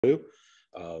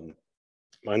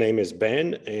My name is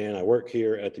Ben, and I work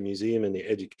here at the museum in the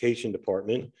education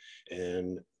department.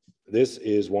 And this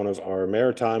is one of our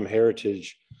Maritime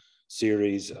Heritage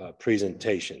Series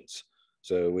presentations.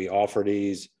 So we offer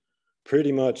these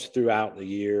pretty much throughout the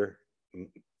year.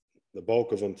 The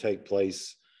bulk of them take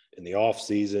place in the off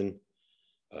season,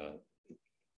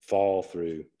 fall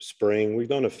through spring. We've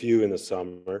done a few in the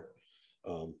summer.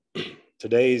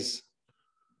 Today's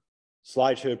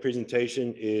slideshow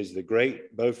presentation is the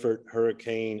Great Beaufort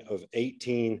Hurricane of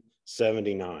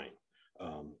 1879.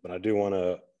 But I do want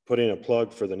to put in a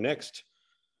plug for the next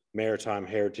Maritime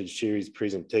Heritage Series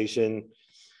presentation,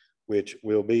 which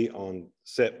will be on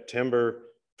September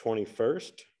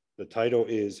 21st. The title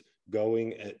is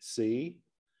Going at Sea,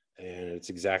 and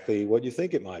it's exactly what you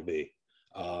think it might be.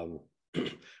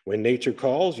 When nature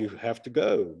calls, you have to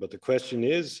go. But the question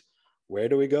is, where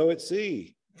do we go at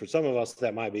sea? For some of us,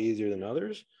 that might be easier than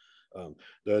others.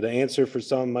 Though the answer for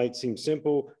some might seem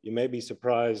simple, you may be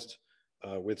surprised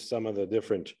with some of the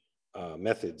different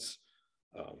methods.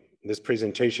 This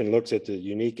presentation looks at the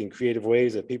unique and creative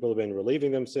ways that people have been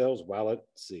relieving themselves while at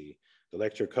sea. The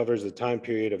lecture covers the time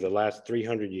period of the last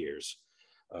 300 years.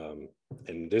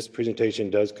 And this presentation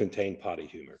does contain potty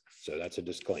humor, so that's a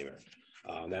disclaimer.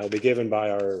 That will be given by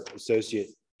our Associate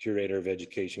Curator of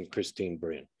Education, Christine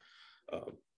Brin.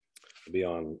 It'll be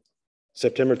on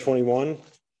September 21,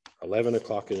 11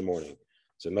 o'clock in the morning.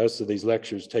 So most of these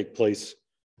lectures take place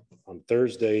on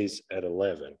Thursdays at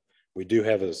 11. We do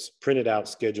have a printed out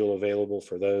schedule available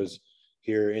for those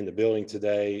here in the building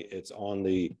today. It's on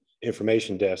the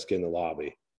information desk in the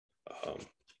lobby.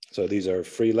 So these are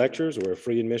free lectures. We're a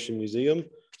free admission museum.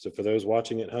 So for those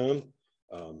watching at home,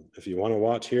 if you want to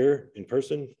watch here in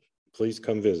person, please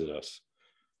come visit us.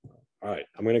 All right,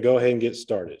 I'm going to go ahead and get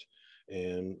started.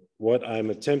 And what I'm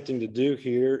attempting to do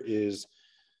here is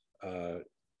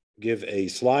give a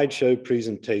slideshow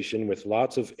presentation with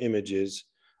lots of images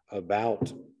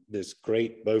about this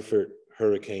Great Beaufort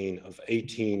Hurricane of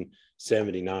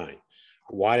 1879.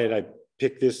 Why did I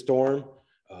pick this storm?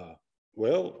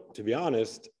 Well, to be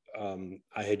honest,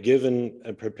 I had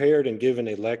prepared and given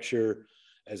a lecture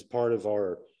as part of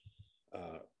our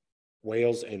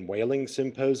Whales and Whaling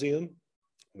Symposium.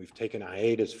 We've taken a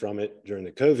hiatus from it during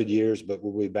the COVID years, but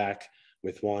we'll be back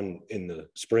with one in the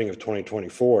spring of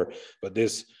 2024. But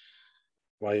this,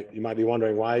 why you might be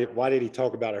wondering, why did he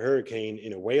talk about a hurricane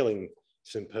in a whaling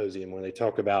symposium when they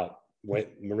talk about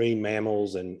marine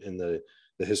mammals and the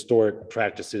historic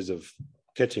practices of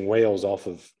catching whales off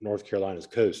of North Carolina's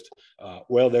coast?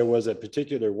 Well, there was a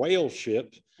particular whale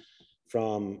ship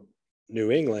from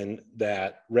New England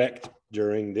that wrecked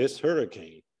during this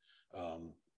hurricane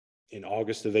in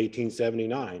August of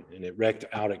 1879, and it wrecked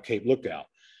out at Cape Lookout.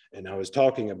 And I was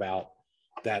talking about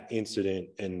that incident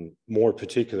and more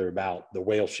particular about the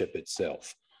whale ship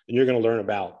itself. And you're going to learn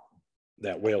about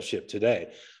that whale ship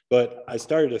today. But I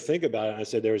started to think about it, and I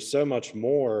said, there's so much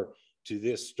more to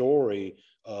this story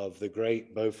of the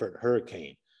Great Beaufort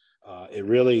Hurricane. It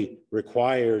really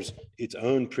requires its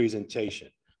own presentation.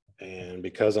 And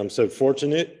because I'm so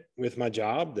fortunate with my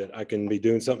job that I can be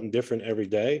doing something different every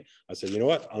day, I said, you know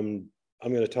what, I'm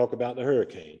going to talk about the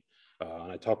hurricane.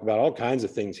 And I talk about all kinds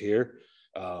of things here.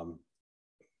 And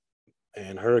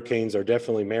hurricanes are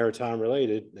definitely maritime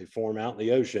related. They form out in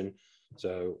the ocean.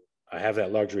 So I have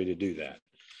that luxury to do that.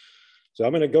 So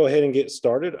I'm going to go ahead and get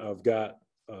started. I've got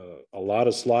a lot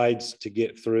of slides to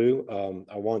get through. I'm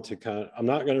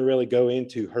not going to really go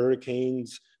into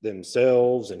hurricanes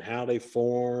themselves and how they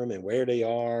form and where they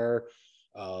are,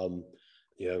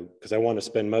 because I want to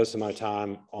spend most of my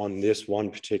time on this one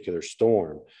particular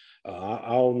storm.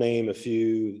 I'll name a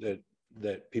few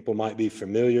that people might be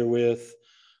familiar with.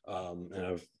 And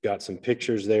I've got some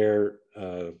pictures there,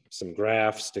 some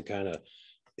graphs to kind of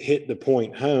hit the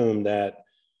point home that,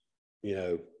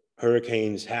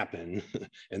 hurricanes happen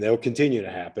and they'll continue to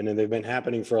happen, and they've been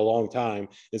happening for a long time.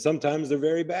 And sometimes they're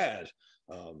very bad.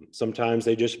 Sometimes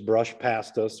they just brush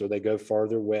past us or they go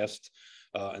farther west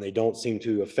and they don't seem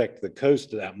to affect the coast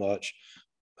that much.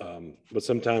 But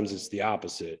sometimes it's the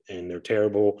opposite and they're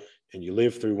terrible, and you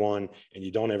live through one and you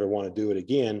don't ever want to do it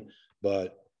again,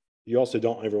 but you also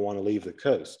don't ever want to leave the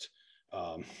coast.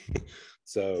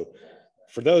 So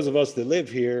for those of us that live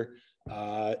here,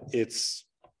 it's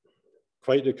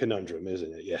quite a conundrum,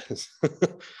 isn't it? Yes.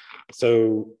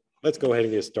 So let's go ahead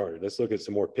and get started. Let's look at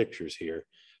some more pictures here.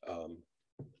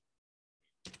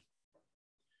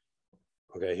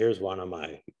 Okay, here's one of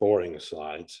my boring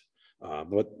slides,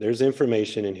 but there's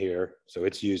information in here, so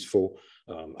it's useful.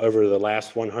 Over the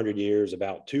last 100 years,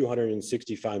 about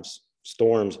 265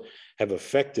 storms have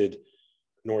affected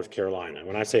North Carolina.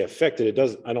 When I say affected,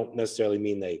 I don't necessarily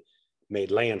mean they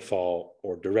made landfall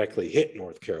or directly hit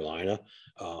North Carolina.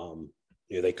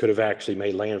 They could have actually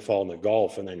made landfall in the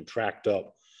Gulf and then tracked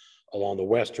up along the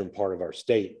western part of our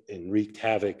state and wreaked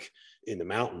havoc in the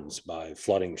mountains by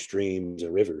flooding streams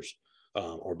and rivers,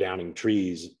 or downing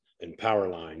trees and power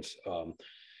lines.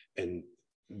 And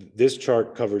this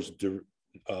chart covers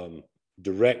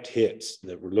direct hits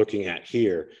that we're looking at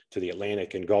here to the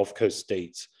Atlantic and Gulf Coast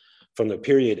states from the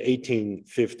period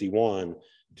 1851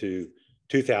 to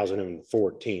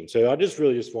 2014. So I just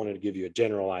wanted to give you a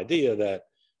general idea that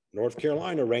North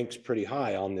Carolina ranks pretty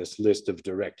high on this list of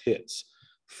direct hits,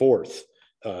 fourth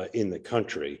in the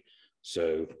country.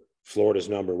 So Florida's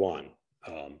number one.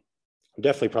 I'm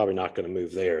definitely probably not going to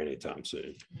move there anytime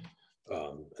soon.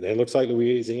 And then it looks like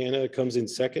Louisiana comes in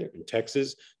second, and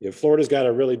Texas. Florida's got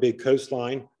a really big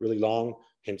coastline, really long,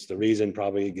 hence the reason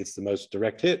probably it gets the most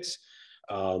direct hits.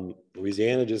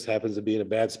 Louisiana just happens to be in a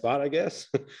bad spot, I guess.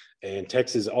 And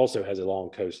Texas also has a long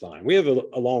coastline. We have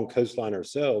a long coastline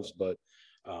ourselves, but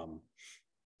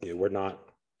we're not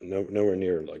nowhere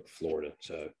near like Florida.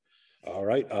 So, all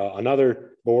right,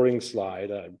 another boring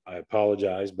slide. I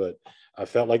apologize, but I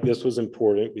felt like this was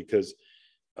important because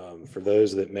for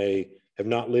those that may have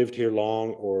not lived here long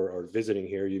or are visiting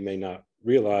here, you may not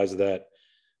realize that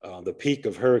the peak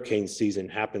of hurricane season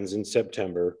happens in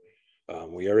September.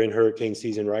 We are in hurricane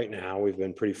season right now. We've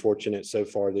been pretty fortunate so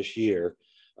far this year.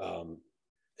 And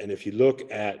if you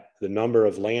look at the number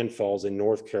of landfalls in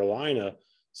North Carolina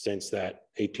since that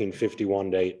 1851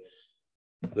 date,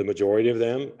 the majority of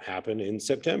them happen in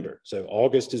September. So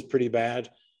August is pretty bad,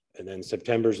 and then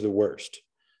September's the worst.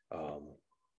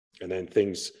 And then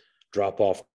things drop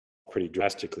off pretty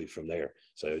drastically from there.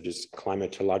 So just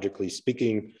climatologically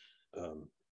speaking,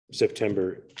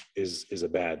 September is a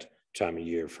bad time of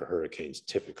year for hurricanes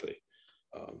typically.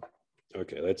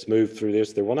 Okay, let's move through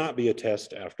this. There will not be a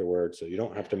test afterwards, so you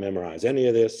don't have to memorize any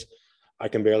of this. I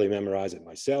can barely memorize it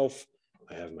myself.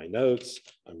 I have my notes.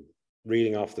 I'm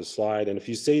reading off the slide. And if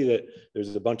you see that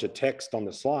there's a bunch of text on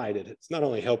the slide, it's not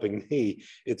only helping me,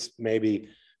 it's maybe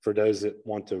for those that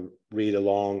want to read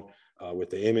along with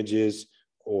the images,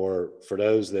 or for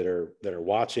those that are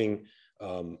watching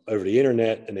over the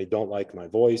internet and they don't like my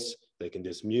voice, they can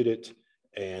just mute it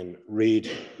and read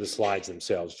the slides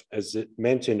themselves. As it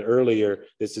mentioned earlier,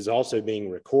 this is also being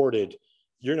recorded.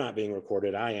 You're not being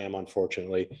recorded, I am,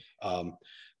 unfortunately.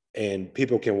 And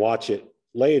people can watch it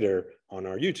later on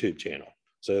our YouTube channel.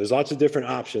 So there's lots of different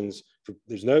options.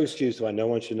 There's no excuse why no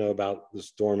one should know about the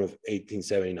storm of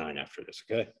 1879 after this,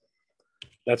 okay?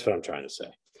 That's what I'm trying to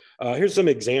say. Here's some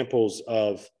examples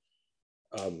of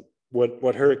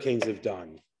what hurricanes have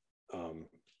done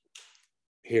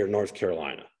here in North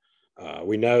Carolina.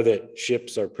 We know that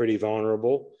ships are pretty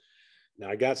vulnerable. Now,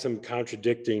 I got some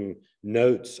contradicting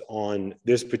notes on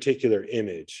this particular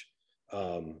image.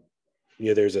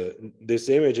 This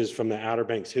image is from the Outer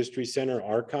Banks History Center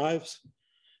archives,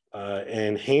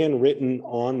 and handwritten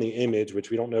on the image, which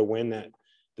we don't know when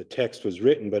the text was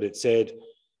written, but it said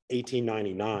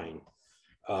 1899.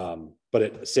 But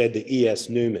it said the E.S.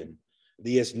 Newman.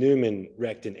 The E.S. Newman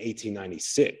wrecked in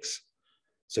 1896.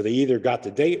 So they either got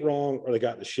the date wrong or they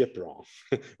got the ship wrong.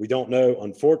 We don't know.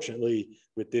 Unfortunately,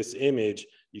 with this image,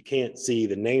 you can't see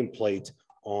the nameplate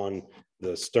on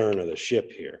the stern of the ship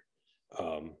here.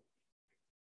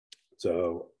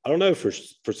 So I don't know for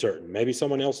certain. Maybe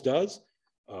someone else does.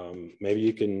 Maybe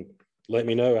you can let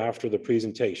me know after the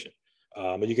presentation.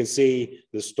 But you can see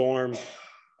the storm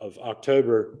of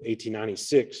October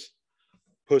 1896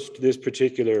 pushed this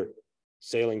particular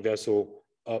sailing vessel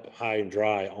up high and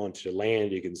dry onto the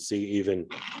land. You can see even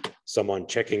someone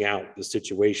checking out the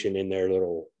situation in their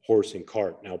little horse and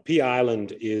cart. Now, Pea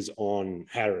Island is on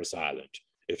Hatteras Island,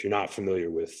 if you're not familiar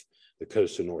with the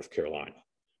coast of North Carolina.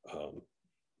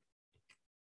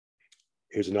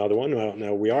 Here's another one.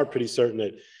 Now, we are pretty certain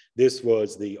that this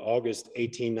was the August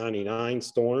 1899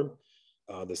 storm,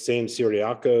 the San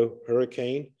Ciriaco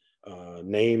hurricane,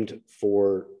 named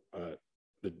for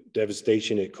the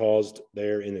devastation it caused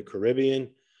there in the Caribbean.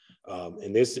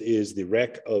 And this is the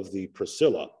wreck of the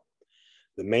Priscilla.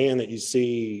 The man that you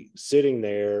see sitting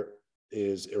there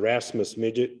is Erasmus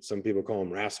Midget. Some people call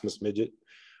him Rasmus Midget.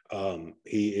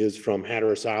 He is from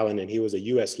Hatteras Island, and he was a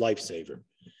U.S. lifesaver.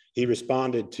 He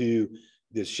responded to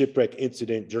this shipwreck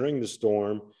incident during the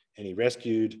storm, and he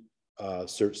rescued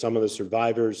some of the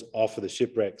survivors off of the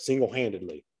shipwreck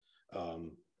single-handedly.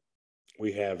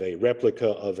 We have a replica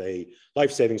of a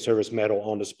life-saving service medal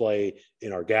on display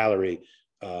in our gallery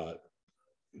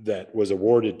that was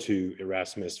awarded to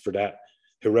Erasmus for that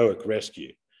heroic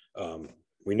rescue.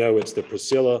 We know it's the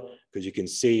Priscilla because you can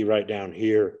see right down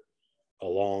here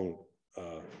along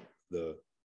the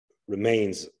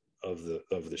remains of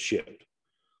the ship.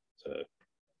 So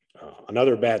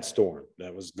another bad storm.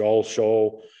 That was Gull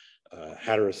Shoal,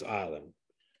 Hatteras Island.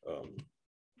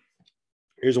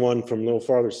 Here's one from a little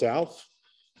farther south.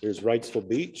 Here's Wrightsville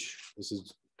Beach. This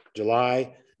is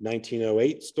July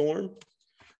 1908 storm.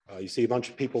 You see a bunch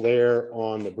of people there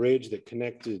on the bridge that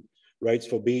connected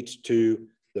Wrightsville Beach to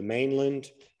the mainland.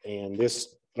 And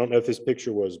this, I don't know if this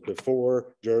picture was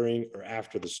before, during, or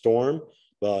after the storm,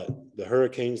 but the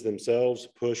hurricanes themselves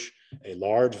push a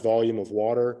large volume of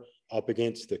water up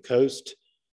against the coast.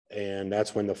 And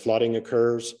that's when the flooding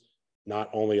occurs, not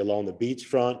only along the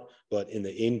beachfront, but in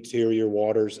the interior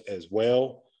waters as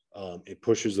well. It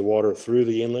pushes the water through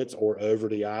the inlets or over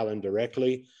the island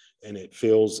directly, and it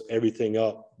fills everything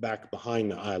up back behind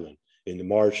the island in the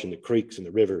marsh and the creeks and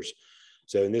the rivers.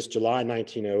 So in this July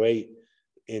 1908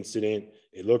 incident,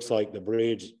 it looks like the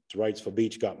bridge to Wrightsville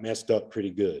Beach got messed up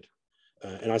pretty good.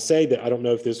 And I say that I don't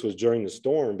know if this was during the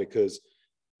storm because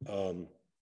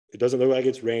it doesn't look like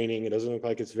it's raining. It doesn't look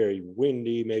like it's very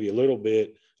windy, maybe a little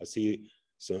bit. I see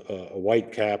a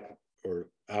white cap or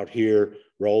out here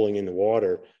rolling in the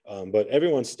water. But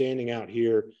everyone's standing out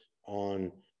here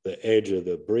on the edge of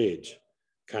the bridge,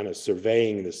 kind of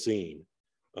surveying the scene.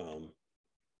 I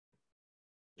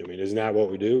mean, isn't that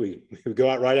what we do? We go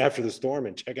out right after the storm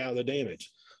and check out the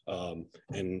damage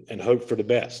and hope for the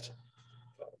best.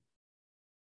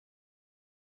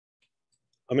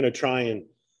 I'm going to try and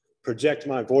project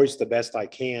my voice the best I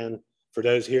can for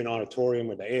those here in the auditorium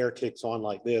when the air kicks on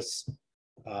like this.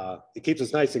 It keeps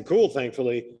us nice and cool,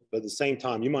 thankfully, but at the same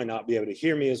time, you might not be able to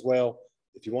hear me as well.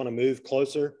 If you want to move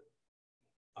closer,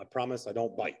 I promise I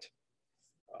don't bite.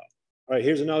 All right,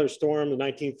 here's another storm, the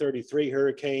 1933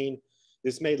 hurricane.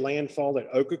 This made landfall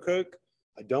at Ocracoke.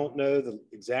 I don't know the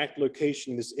exact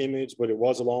location of this image, but it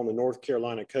was along the North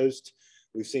Carolina coast.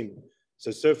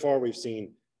 So far we've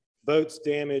seen boats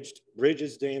damaged,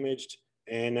 bridges damaged,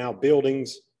 and now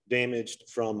buildings damaged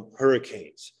from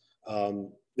hurricanes.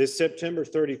 This September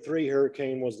 33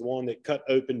 hurricane was the one that cut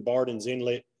open Barden's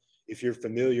Inlet. If you're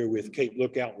familiar with Cape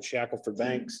Lookout and Shackleford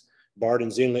Banks,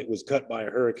 Barden's Inlet was cut by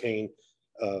a hurricane,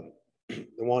 the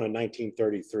one in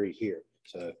 1933 here.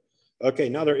 So, okay,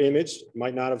 another image, you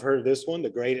might not have heard of this one, the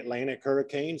Great Atlantic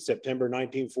Hurricane, September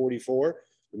 1944.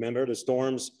 Remember, the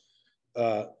storms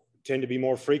tend to be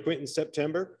more frequent in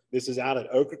September. This is out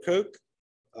at Ocracoke.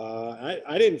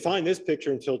 I didn't find this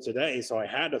picture until today, so I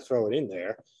had to throw it in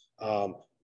there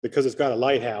because it's got a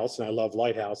lighthouse, and I love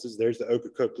lighthouses. There's the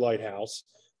Ocracoke Lighthouse,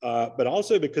 but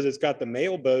also because it's got the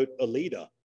mail boat Alita.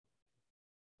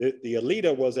 The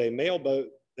Alita was a mail boat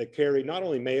that carried not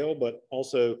only mail, but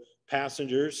also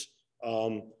passengers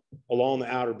along the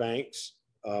Outer Banks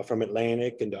from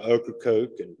Atlantic and to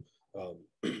Ocracoke.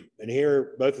 And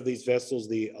here, both of these vessels,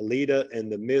 the Alita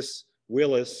and the Miss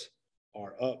Willis,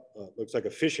 are up, looks like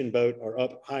a fishing boat, are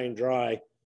up high and dry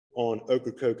on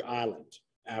Ocracoke Island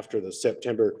after the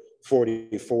September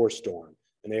 44 storm.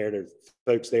 And there's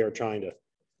folks there trying to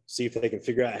see if they can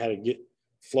figure out how to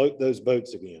float those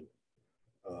boats again.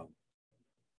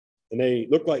 And they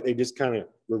look like they just kind of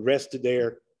were rested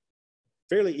there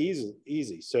fairly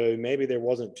easy. So maybe there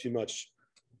wasn't too much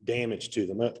damage to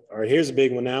them. All right, here's a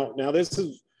big one now. Now this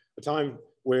is a time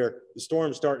where the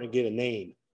storm's starting to get a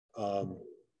name.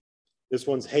 This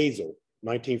one's Hazel,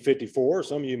 1954.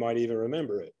 Some of you might even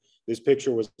remember it. This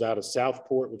picture was out of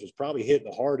Southport, which was probably hit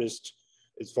the hardest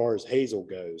as far as Hazel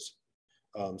goes.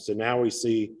 So now we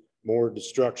see more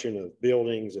destruction of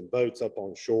buildings and boats up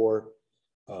on shore.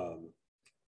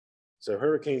 So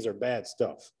hurricanes are bad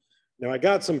stuff. Now I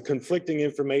got some conflicting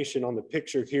information on the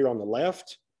picture here on the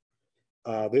left.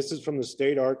 This is from the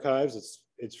State Archives.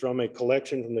 It's from a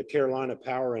collection from the Carolina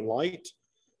Power and Light.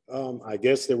 I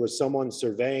guess there was someone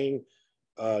surveying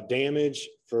damage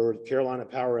for Carolina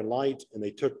Power and Light, and they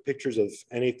took pictures of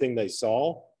anything they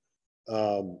saw.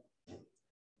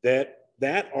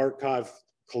 That archive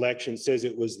collection says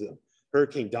it was the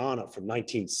Hurricane Donna from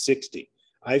 1960.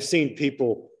 I've seen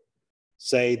people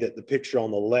say that the picture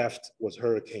on the left was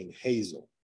Hurricane Hazel.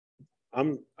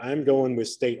 I'm going with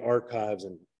State Archives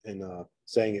and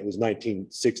saying it was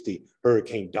 1960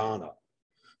 Hurricane Donna.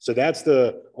 So that's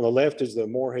on the left is the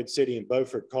Morehead City and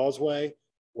Beaufort Causeway,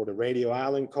 or the Radio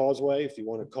Island Causeway, if you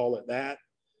want to call it that.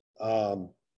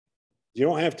 You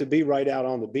don't have to be right out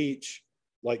on the beach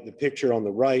like the picture on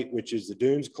the right, which is the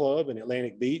Dunes Club in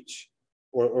Atlantic Beach,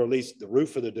 or at least the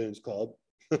roof of the Dunes Club.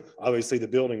 Obviously the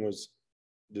building was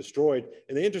destroyed.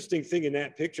 And the interesting thing in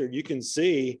that picture, you can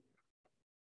see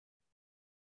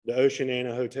the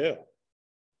Oceanana Hotel.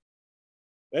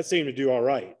 That seemed to do all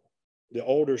right. the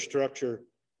older structure,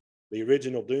 the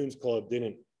original Dunes Club,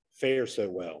 didn't fare so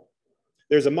well.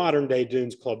 There's a modern day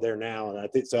Dunes Club there now, and I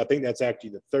think that's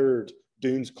actually the third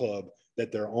Dunes Club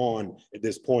that they're on at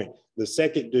this point. The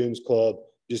second Dunes Club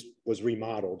just was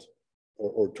remodeled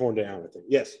or torn down, I think.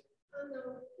 Yes? On the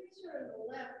picture on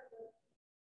the left, the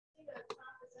thing on top,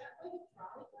 is that like a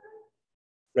trolley car?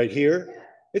 Right here? Yeah.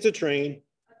 It's a train.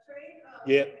 A train? Oh,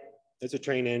 Yeah, okay. it's a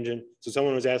train engine. So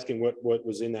someone was asking what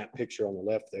was in that picture on the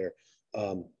left there.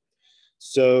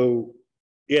 So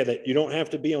yeah, that you don't have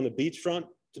to be on the beachfront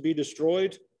to be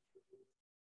destroyed.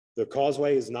 The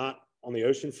causeway is not on the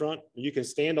ocean front. You can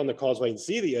stand on the causeway and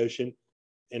see the ocean,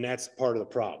 and that's part of the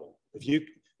problem.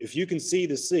 If you can see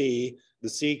the sea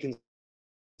can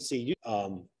see you.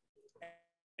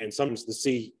 And sometimes the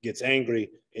sea gets angry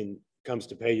and comes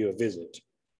to pay you a visit.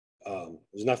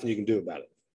 There's nothing you can do about it.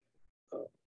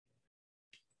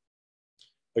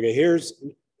 Okay,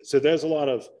 so there's a lot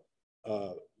of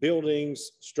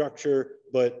buildings, structure,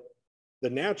 but the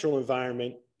natural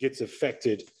environment gets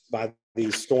affected by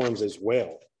these storms as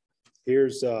well.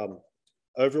 Here's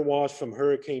overwash from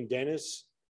Hurricane Dennis,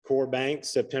 Core Banks,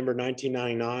 September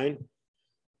 1999.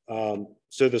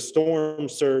 So the storm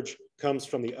surge comes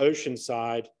from the ocean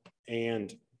side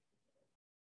and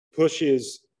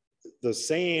pushes the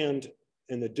sand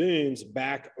and the dunes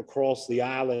back across the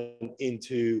island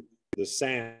into the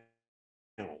sound,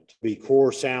 the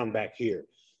core sound back here.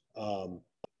 But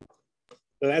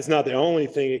that's not the only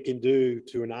thing it can do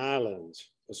to an island,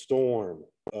 a storm.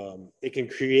 It can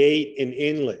create an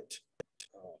inlet.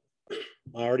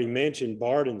 I already mentioned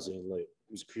Barden's Inlet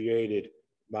was created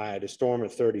by the storm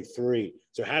of 33.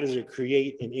 So how does it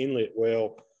create an inlet?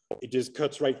 Well, it just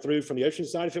cuts right through from the ocean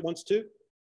side if it wants to,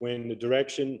 when the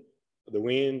direction of the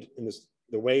wind and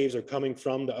the waves are coming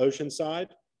from the ocean side,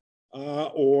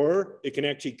 or it can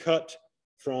actually cut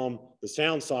from the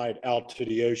sound side out to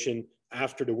the ocean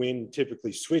after the wind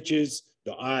typically switches,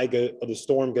 the eye of the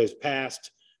storm goes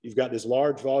past. You've got this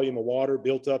large volume of water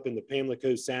built up in the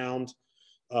Pamlico Sound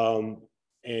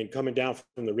and coming down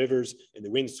from the rivers, and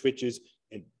the wind switches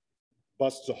and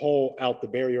busts a hole out the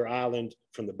barrier island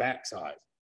from the backside.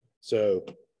 So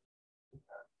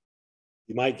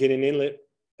you might get an inlet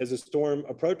as a storm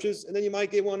approaches, and then you might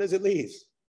get one as it leaves.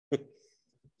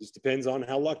 Just depends on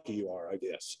how lucky you are, I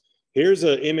guess. Here's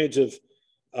an image of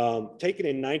taken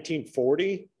in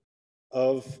 1940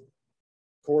 of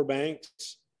Core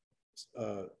Banks,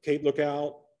 Cape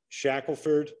Lookout,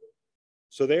 Shackelford.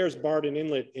 So there's Barden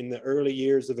Inlet in the early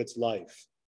years of its life.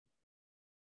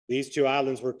 These two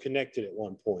islands were connected at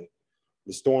one point.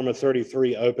 The storm of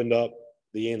 33 opened up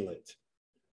the inlet.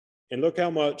 And look how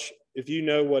much, if you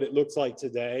know what it looks like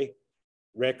today,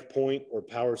 Wreck Point or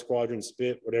Power Squadron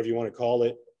Spit, whatever you want to call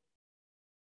it,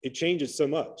 it changes so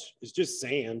much. It's just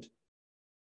sand.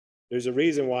 There's a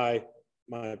reason why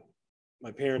my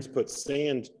parents put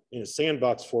sand in a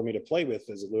sandbox for me to play with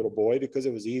as a little boy, because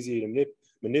it was easy to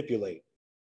manipulate.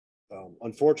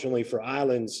 Unfortunately for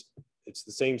islands, it's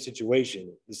the same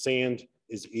situation. The sand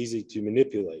is easy to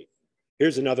manipulate.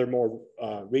 Here's another more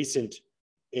recent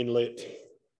inlet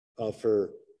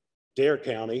for Dare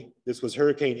County. This was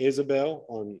Hurricane Isabel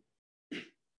on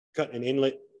cutting an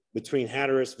inlet between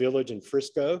Hatteras Village and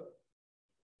Frisco.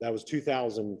 That was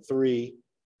 2003.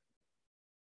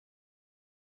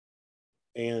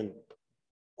 And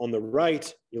on the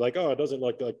right, you're like, oh, it doesn't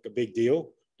look like a big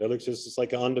deal. That looks just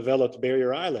like an undeveloped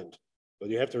barrier island. But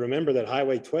you have to remember that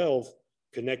Highway 12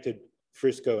 connected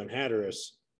Frisco and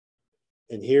Hatteras.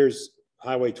 And here's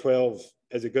Highway 12.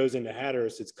 As it goes into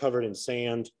Hatteras, it's covered in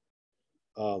sand.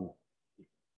 And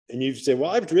you say,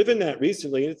 well, I've driven that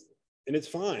recently, and it's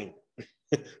fine.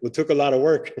 It took a lot of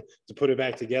work to put it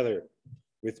back together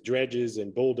with dredges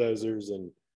and bulldozers and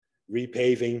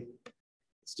repaving.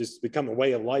 It's just become a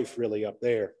way of life really up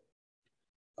there.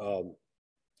 You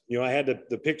know, I had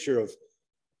the picture of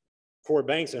Core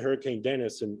Banks and Hurricane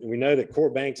Dennis, and we know that Core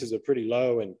Banks is a pretty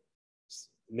low and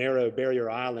narrow barrier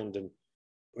island. And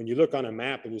when you look on a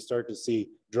map and you start to see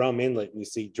Drum Inlet, and you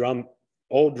see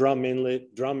old Drum Inlet,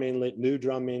 new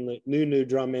Drum Inlet, new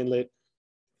Drum Inlet,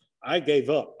 I gave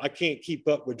up. I can't keep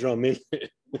up with Drum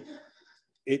Inlet.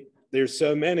 There's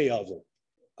so many of them.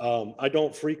 I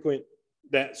don't frequent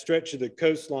that stretch of the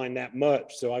coastline that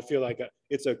much, so I feel like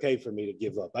it's okay for me to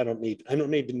give up. I don't need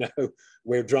to know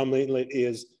where Drum Inlet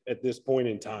is at this point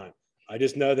in time. I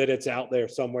just know that it's out there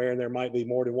somewhere, and there might be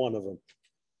more than one of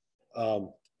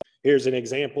them. Here's an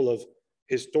example of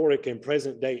historic and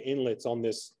present day inlets on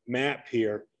this map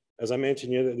here. As I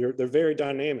mentioned, you know, they're very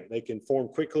dynamic. They can form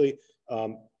quickly,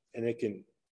 and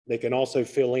they can also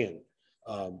fill in.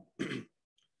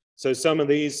 So some of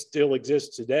these still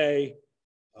exist today.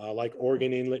 like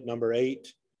Oregon Inlet number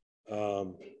 8.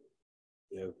 You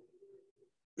know,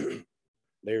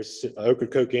 there's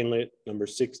Ocracoke Inlet number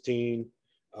 16.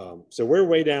 So we're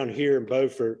way down here in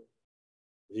Beaufort.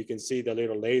 You can see the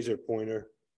little laser pointer.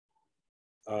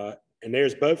 And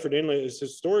there's Beaufort Inlet. It's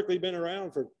historically been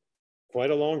around for quite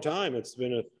a long time. It's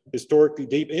been a historically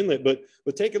deep inlet, but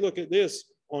take a look at this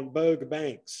on Bogue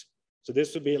Banks. So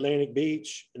this would be Atlantic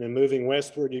Beach, and then moving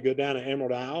westward, you go down to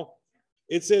Emerald Isle.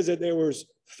 It says that there was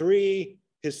 3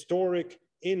 historic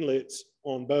inlets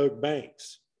on Bogue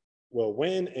Banks. Well,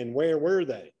 when and where were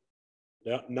they?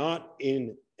 Not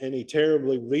in any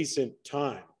terribly recent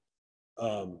time.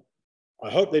 I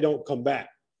hope they don't come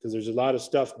back, because there's a lot of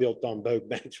stuff built on Bogue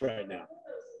Banks right now.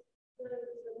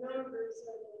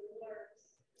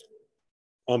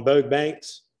 On Bogue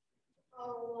Banks?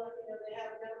 Oh, you know, they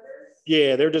have numbers?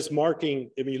 Yeah, they're just marking.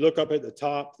 I mean, you look up at the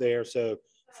top there. So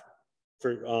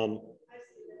for,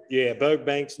 yeah, Bogue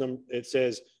Banks, it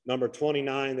says number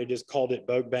 29, they just called it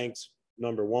Bogue Banks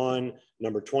number 1.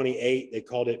 Number 28, they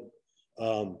called it,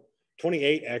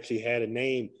 28 actually had a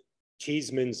name,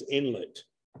 Cheeseman's Inlet.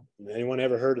 Anyone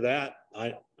ever heard of that?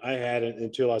 I hadn't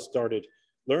until I started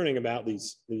learning about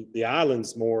the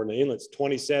islands more and the inlets.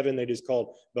 27, they just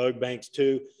called Bogue Banks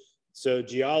 2. So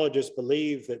geologists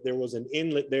believe that there was an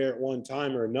inlet there at one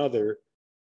time or another,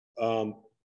 but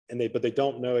they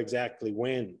don't know exactly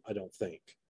when, I don't think.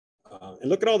 And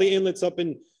look at all the inlets up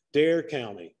in Dare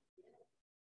County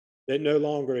that no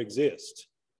longer exist.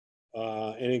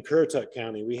 And in Currituck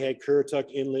County, we had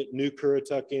Currituck Inlet, New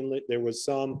Currituck Inlet. There was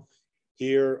some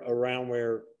here around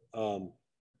where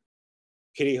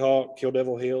Kitty Hawk, Kill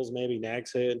Devil Hills, maybe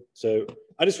Nag's Head. So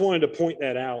I just wanted to point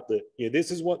that out, that this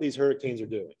is what these hurricanes are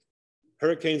doing.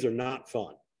 Hurricanes are not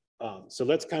fun. So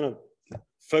let's kind of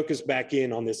focus back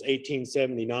in on this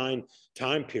 1879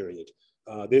 time period.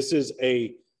 This is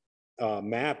a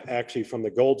map actually from the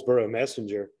Goldsboro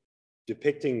Messenger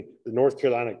depicting the North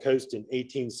Carolina coast in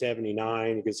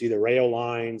 1879. You can see the rail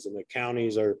lines and the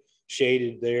counties are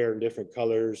shaded there in different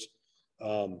colors.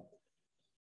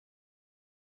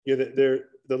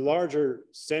 The larger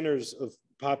centers of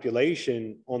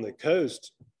population on the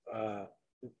coast,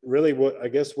 really what I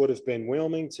guess would have been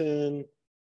Wilmington,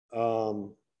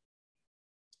 New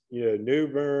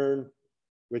Bern,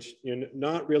 which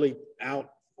not really out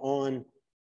on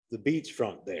the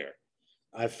beachfront there.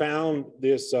 I found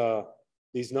these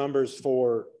numbers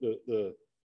for the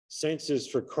census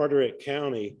for Carteret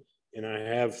County, and I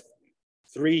have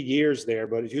 3 years there.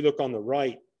 But if you look on the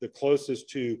right, the closest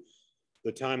to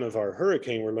the time of our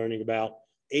hurricane we're learning about,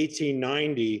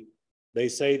 1890, they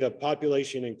say the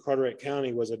population in Carteret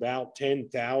County was about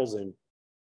 10,000.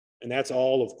 And that's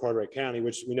all of Carteret County,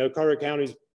 which we know Carteret County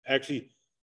is actually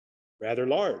rather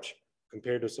large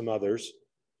compared to some others.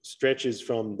 Stretches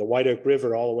from the White Oak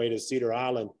River all the way to Cedar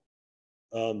Island.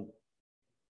 In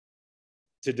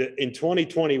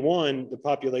 2021, the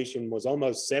population was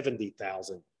almost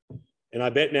 70,000. And I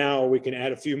bet now we can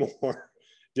add a few more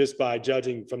just by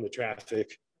judging from the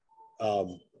traffic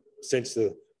since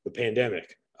the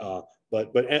pandemic.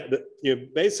 But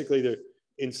basically,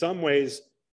 in some ways,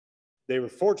 they were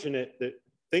fortunate that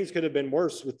things could have been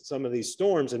worse with some of these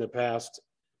storms in the past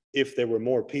if there were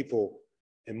more people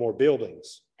and more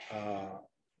buildings.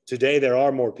 Today, there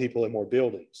are more people and more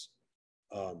buildings.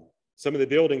 Some of the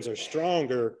buildings are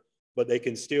stronger, but they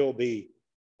can still be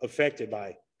affected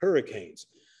by hurricanes.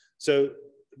 So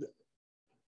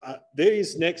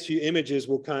these next few images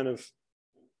will kind of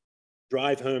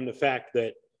drive home the fact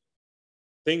that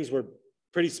things were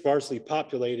pretty sparsely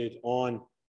populated on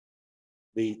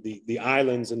the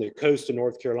islands and the coast of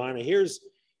North Carolina. Here's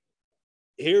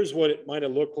what it might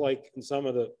have looked like in some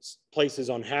of the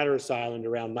places on Hatteras Island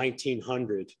around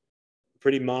 1900.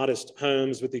 Pretty modest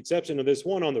homes, with the exception of this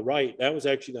one on the right. That was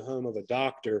actually the home of a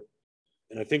doctor.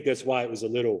 And I think that's why it was a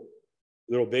little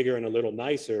bigger and a little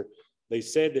nicer. They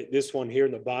said that this one here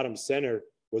in the bottom center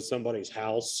was somebody's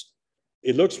house.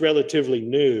 It looks relatively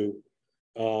new.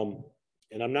 And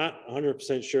I'm not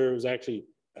 100% sure it was actually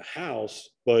a house,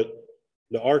 but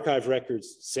the archive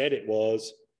records said it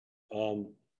was.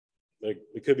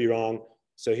 We could be wrong.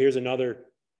 So here's another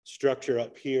structure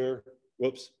up here.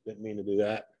 Whoops, didn't mean to do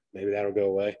that. Maybe that'll go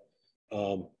away.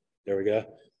 There we go.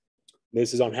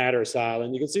 This is on Hatteras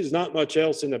Island. You can see there's not much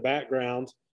else in the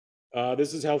background.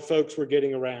 This is how folks were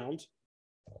getting around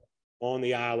on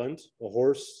the island: a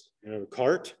horse and a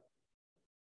cart.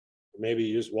 Or maybe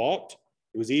you just walked.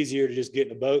 It was easier to just get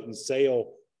in a boat and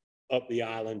sail up the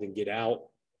island and get out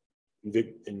and do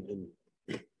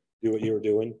what you were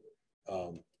doing.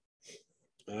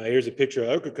 Here's a picture of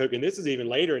Ocracoke, and this is even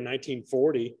later in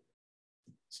 1940.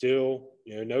 Still,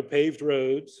 no paved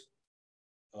roads.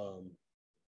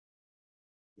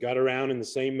 Got around in the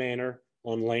same manner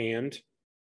on land.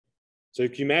 So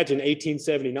if you imagine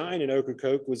 1879 in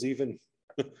Ocracoke was even,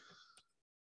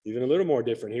 even a little more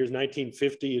different. Here's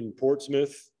 1950 in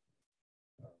Portsmouth,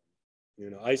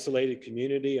 isolated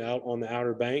community out on the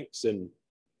Outer Banks, and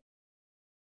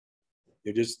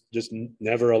you're just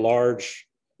never a large,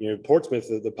 Portsmouth,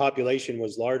 the population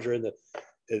was larger in the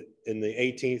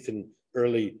 18th and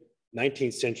early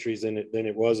 19th centuries than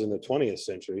it was in the 20th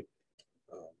century.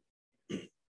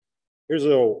 Here's a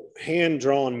little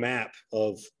hand-drawn map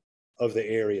of the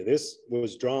area. This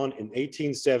was drawn in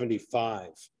 1875.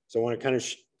 So I want to kind of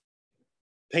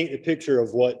paint a picture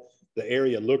of what the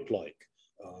area looked like.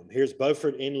 Here's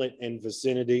Beaufort Inlet and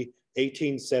vicinity,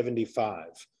 1875.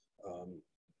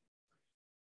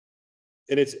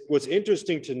 And what's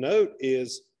interesting to note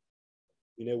is,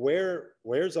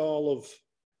 where's all of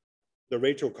the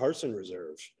Rachel Carson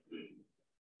Reserve?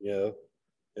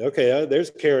 Okay,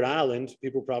 there's Carrot Island.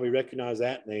 People probably recognize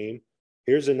that name.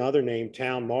 Here's another name,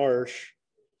 Town Marsh,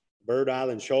 Bird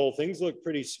Island Shoal. Things look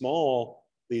pretty small,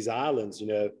 these islands,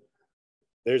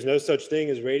 There's no such thing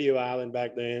as Radio Island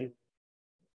back then.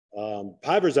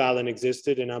 Piper's Island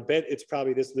existed, and I bet it's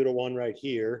probably this little one right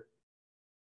here.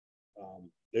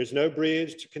 There's no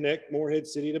bridge to connect Morehead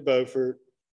City to Beaufort.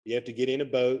 You have to get in a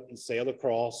boat and sail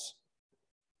across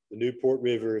the Newport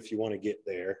River if you want to get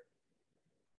there.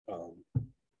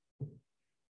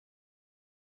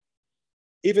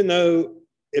 Even though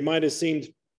it might have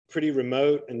seemed pretty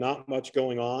remote and not much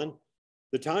going on,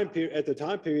 at the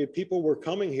time period, people were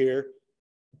coming here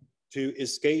to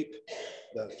escape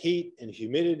the heat and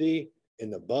humidity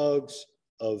and the bugs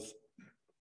of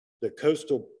the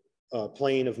coastal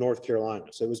plain of North Carolina.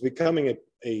 So it was becoming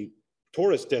a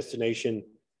tourist destination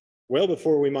well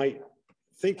before we might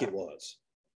think it was.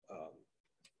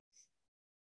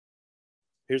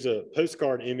 Here's a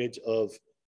postcard image of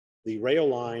the rail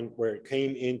line where it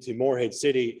came into Morehead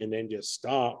City and then just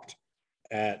stopped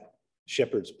at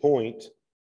Shepherd's Point.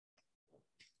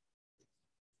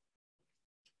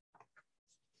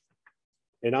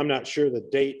 And I'm not sure the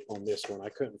date on this one. I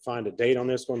couldn't find a date on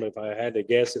this one, but if I had to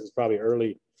guess, it was probably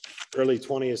early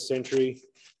 20th century.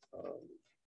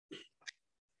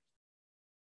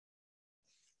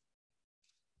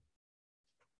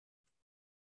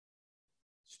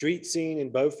 Street scene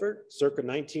in Beaufort, circa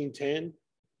 1910,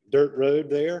 dirt road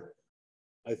there.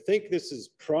 I think this is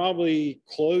probably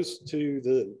close to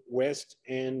the west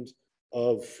end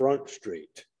of Front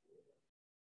Street,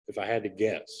 if I had to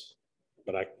guess,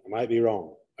 but I might be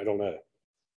wrong. I don't know.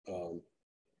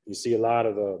 You see a lot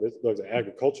of those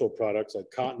agricultural products like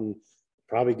cotton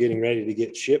probably getting ready to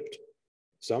get shipped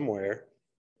somewhere.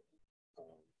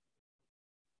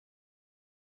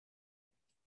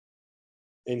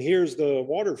 And here's the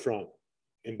waterfront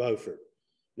in Beaufort.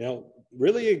 Now,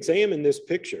 really examine this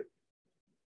picture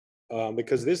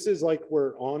because this is like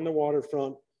we're on the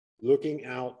waterfront looking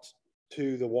out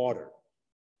to the water,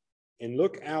 and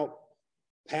look out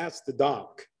past the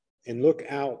dock and look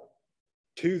out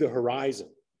to the horizon.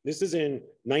 This is in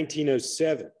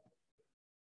 1907.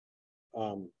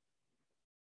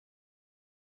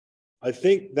 I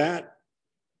think that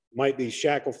might be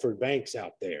Shackelford Banks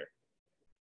out there.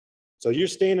 So you're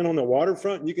standing on the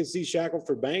waterfront and you can see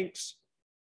Shackelford Banks.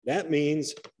 That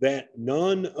means that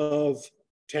none of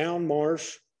Town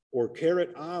Marsh or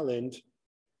Carrot Island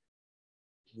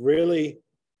really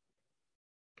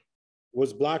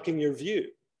was blocking your view.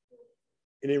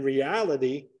 And in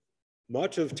reality,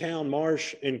 much of Town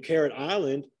Marsh and Carrot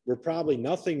Island were probably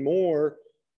nothing more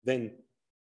than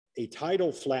a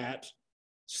tidal flat,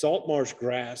 salt marsh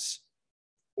grass,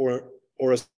 or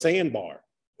a sandbar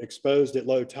exposed at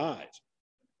low tide.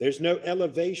 There's no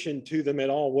elevation to them at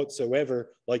all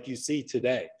whatsoever like you see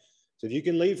today. So if you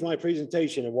can leave my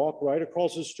presentation and walk right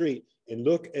across the street and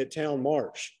look at Town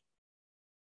Marsh,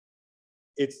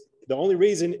 it's the only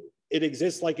reason it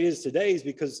exists like it is today is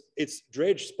because it's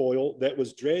dredge spoil that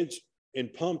was dredged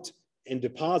and pumped and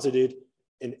deposited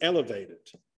and elevated.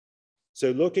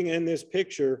 So looking in this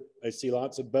picture, I see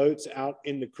lots of boats out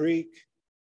in the creek,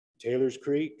 Taylor's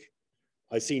Creek.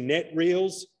 I see net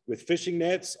reels with fishing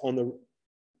nets on the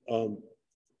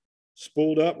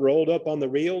spooled up, rolled up on the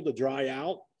reel to dry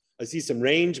out. I see some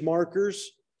range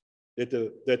markers that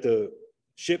the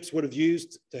ships would have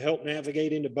used to help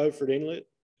navigate into Beaufort Inlet.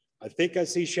 I think I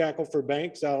see Shackelford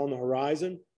Banks out on the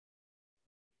horizon.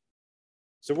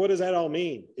 So what does that all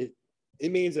mean?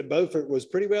 It means that Beaufort was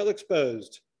pretty well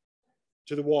exposed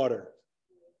to the water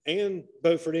and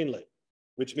Beaufort Inlet,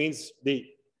 which means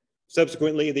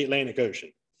subsequently the Atlantic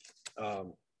Ocean.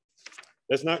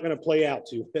 that's not going to play out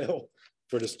too well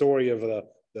for the story of the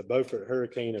Beaufort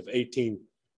hurricane of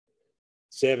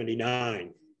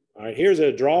 1879. All right, here's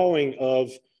a drawing of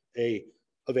a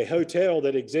hotel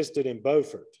that existed in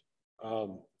Beaufort.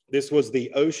 This was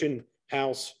the Ocean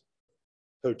House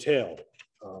Hotel.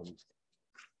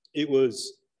 It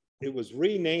was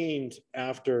renamed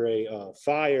after a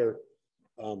fire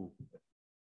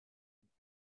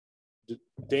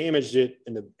damaged it,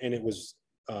 and it was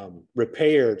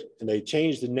repaired, and they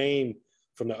changed the name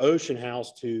from the Ocean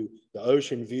House to the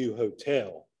Ocean View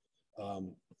Hotel.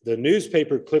 The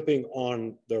newspaper clipping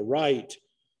on the right,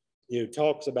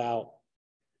 talks about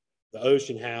the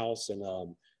Ocean House and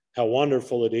how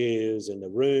wonderful it is, and the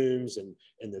rooms and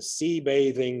the sea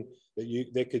bathing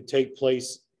that could take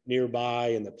place nearby,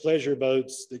 and the pleasure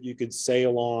boats that you could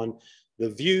sail on. The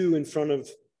view in front of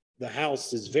the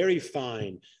house is very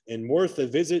fine and worth a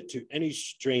visit to any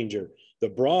stranger. The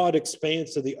broad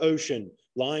expanse of the ocean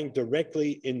lying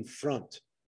directly in front.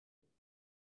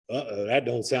 Uh-oh, that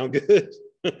don't sound good.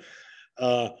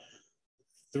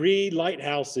 3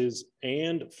 lighthouses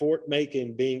and Fort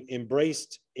Macon being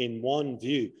embraced in one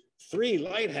view. 3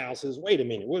 lighthouses? Wait a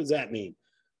minute, what does that mean?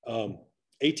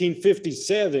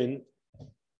 1857,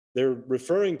 they're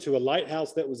referring to a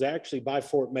lighthouse that was actually by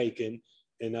Fort Macon,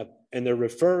 and they're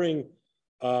referring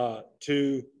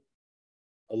to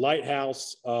a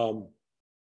lighthouse,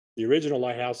 the original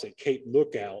lighthouse at Cape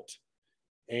Lookout,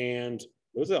 and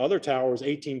those are the other towers,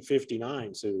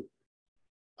 1859. So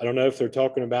I don't know if they're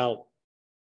talking about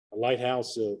a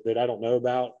lighthouse that I don't know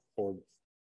about, or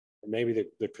maybe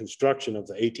the construction of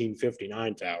the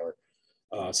 1859 tower.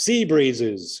 Sea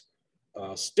breezes,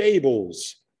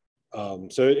 stables. So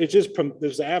it's just,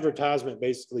 there's an advertisement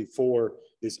basically for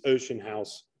this Ocean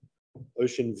House,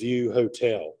 Ocean View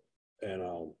Hotel.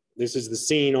 And this is the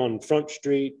scene on Front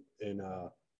Street, and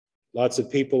lots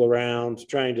of people around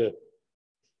trying to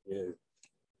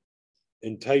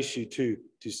entice you to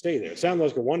stay there. It sounds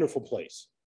like a wonderful place.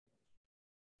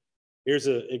 Here's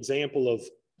an example of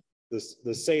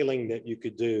the sailing that you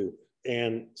could do.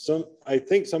 And I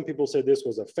think some people said this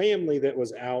was a family that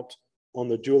was out on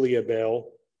the Julia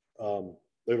Bell,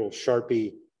 little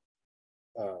Sharpie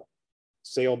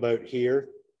sailboat here.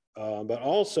 But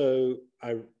also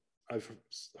I've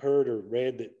heard or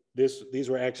read that these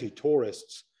were actually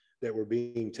tourists that were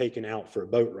being taken out for a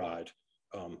boat ride.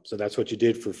 So that's what you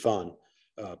did for fun.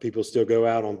 People still go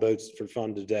out on boats for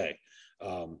fun today.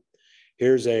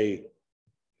 Here's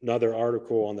another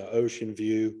article on the Ocean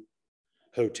View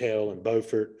Hotel in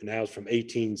Beaufort, and that was from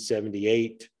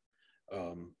 1878.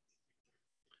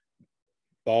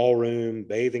 Ballroom,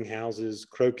 bathing houses,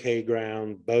 croquet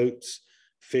ground, boats,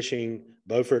 fishing.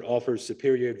 Beaufort offers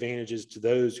superior advantages to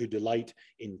those who delight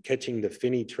in catching the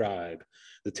finny tribe.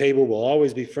 The table will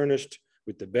always be furnished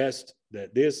with the best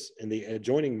that this and the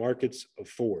adjoining markets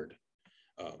afford.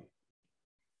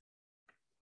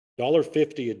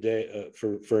 $1.50 a day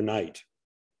for a night.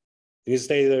 You can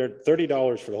stay there,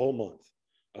 $30 for the whole month.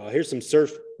 Here's some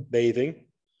surf bathing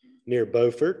near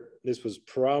Beaufort. This was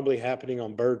probably happening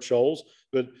on Bird Shoals,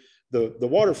 but the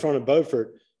waterfront of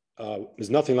Beaufort was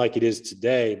nothing like it is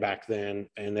today back then.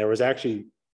 And there was actually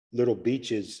little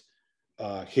beaches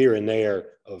here and there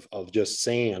of just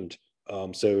sand.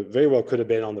 So very well could have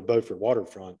been on the Beaufort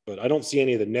waterfront, but I don't see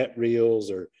any of the net reels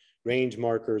or range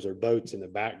markers or boats in the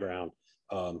background.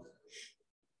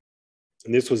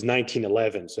 And this was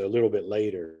 1911, so a little bit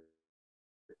later.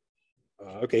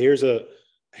 Okay, here's a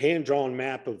hand-drawn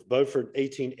map of Beaufort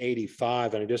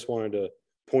 1885, and I just wanted to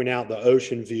point out the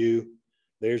Ocean View.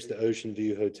 There's the Ocean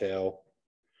View Hotel.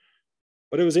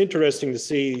 But it was interesting to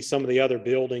see some of the other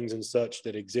buildings and such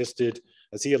that existed.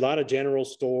 I see a lot of general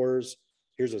stores.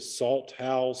 Here's a salt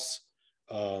house,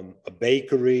 a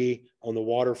bakery on the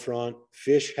waterfront,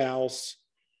 fish house.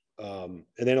 And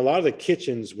then a lot of the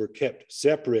kitchens were kept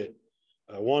separate.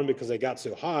 One, because they got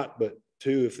so hot, but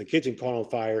 2, if the kitchen caught on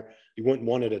fire, you wouldn't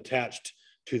want it attached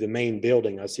to the main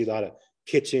building. I see a lot of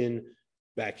kitchen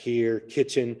back here,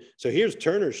 kitchen. So here's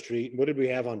Turner Street. What did we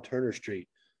have on Turner Street?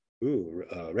 Ooh,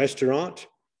 restaurant,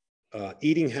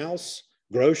 eating house,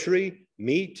 grocery,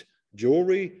 meat,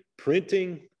 jewelry,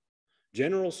 printing,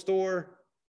 general store,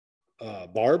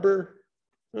 barber.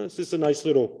 Well, it's just a nice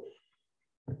little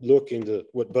look into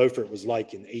what Beaufort was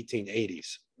like in the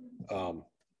 1880s.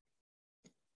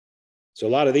 So a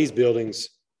lot of these buildings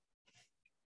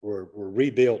were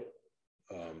rebuilt,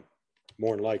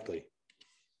 more than likely.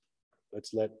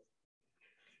 Let's let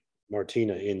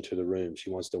Martina into the room. She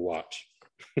wants to watch.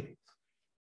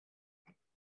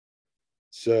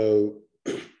 So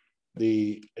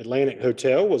the Atlantic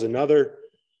Hotel was another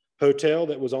hotel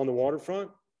that was on the waterfront.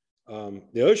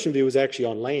 The ocean view was actually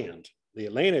on land. The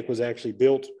Atlantic was actually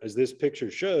built, as this picture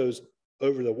shows,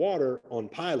 over the water on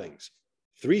pilings,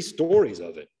 3 stories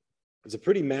of it. It's a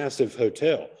pretty massive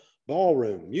hotel.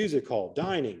 Ballroom, music hall,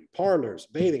 dining, parlors,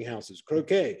 bathing houses,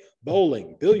 croquet,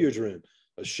 bowling, billiards room,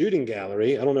 a shooting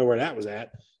gallery. I don't know where that was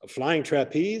at. A flying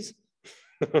trapeze.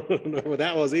 I don't know what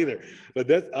that was either. But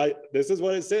this is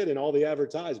what it said in all the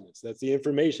advertisements. That's the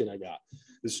information I got.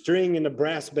 The string and the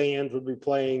brass band would be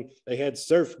playing. They had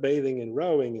surf bathing and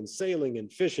rowing and sailing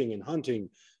and fishing and hunting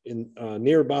in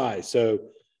nearby. So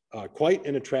quite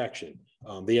an attraction.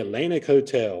 The Atlantic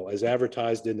Hotel, as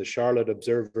advertised in the Charlotte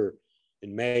Observer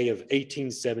in May of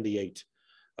 1878.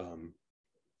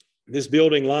 This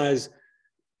building lies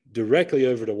directly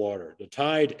over the water, the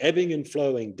tide ebbing and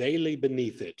flowing daily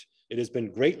beneath it. It has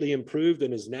been greatly improved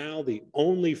and is now the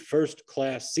only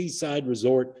first-class seaside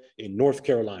resort in North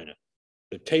Carolina.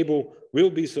 The table will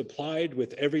be supplied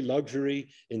with every luxury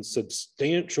and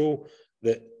substantial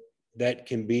that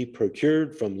can be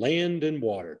procured from land and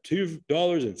water,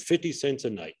 $2.50 a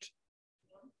night.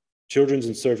 Children's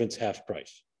and servants half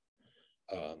price.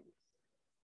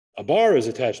 A bar is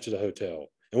attached to the hotel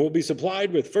and will be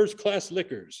supplied with first-class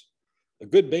liquors. A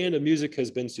good band of music has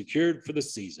been secured for the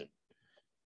season.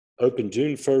 Open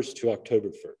June 1st to October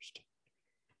 1st.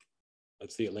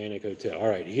 That's the Atlantic Hotel. All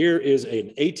right, here is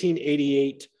an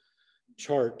 1888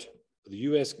 chart of the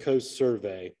U.S. Coast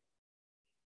Survey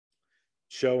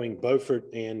showing Beaufort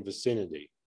and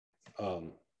vicinity.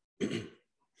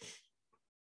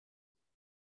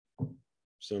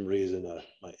 Some reason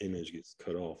my image gets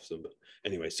cut off. So, but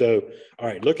anyway, so, all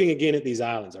right, looking again at these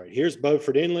islands. All right, here's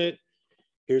Beaufort Inlet.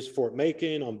 Here's Fort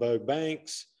Macon on Bogue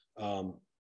Banks.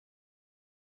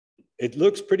 It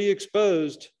looks pretty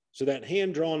exposed. So that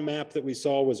hand-drawn map that we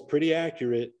saw was pretty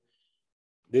accurate.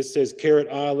 This says Carrot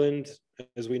Island,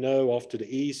 as we know, off to the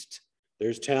east.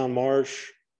 There's Town Marsh.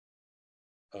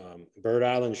 Bird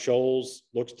Island Shoals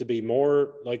looks to be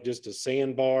more like just a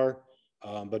sandbar,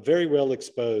 but very well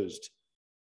exposed.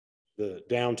 The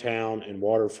downtown and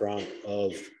waterfront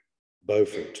of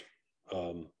Beaufort.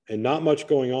 And not much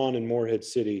going on in Morehead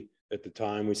City at the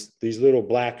time. These little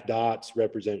black dots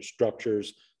represent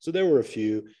structures. So there were a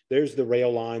few. There's the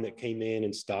rail line that came in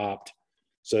and stopped.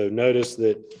 So notice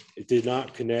that it did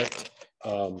not connect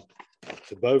to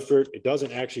Beaufort. It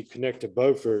doesn't actually connect to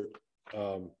Beaufort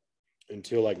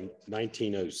until like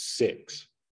 1906.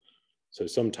 So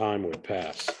some time would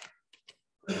pass.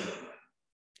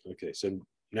 Okay, so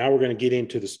now we're going to get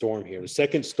into the storm here. The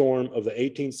second storm of the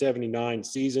 1879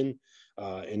 season,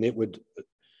 and it would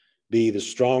be the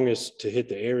strongest to hit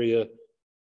the area,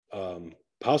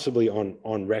 possibly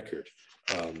on record.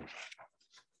 So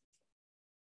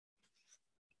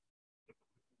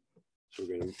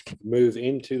we're going to move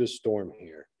into the storm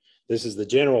here. This is the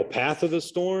general path of the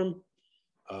storm.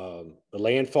 The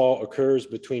landfall occurs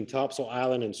between Topsail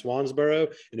Island and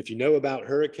Swansboro. And if you know about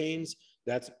hurricanes,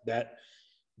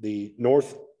 the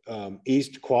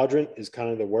northeast quadrant is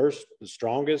kind of the worst, the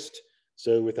strongest.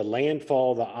 So with a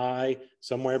landfall, the eye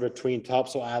somewhere between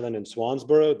Topsail Island and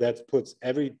Swansboro, that puts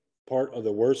every part of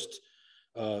the worst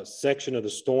section of the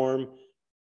storm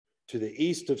to the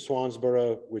east of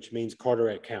Swansboro, which means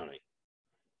Carteret County.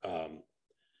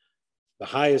 The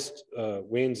highest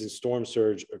winds and storm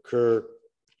surge occur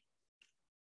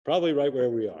probably right where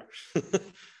we are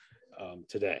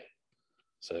today.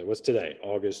 So what's today?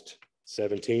 August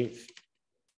 17th.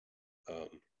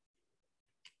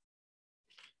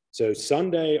 So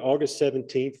Sunday, August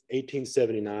 17th,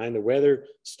 1879, the weather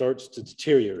starts to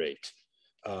deteriorate.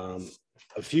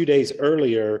 A few days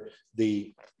earlier,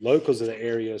 the locals of the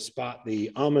area spot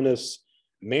the ominous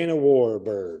man-o'-war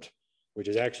bird, which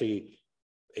is actually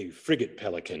a frigate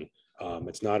pelican.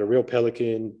 It's not a real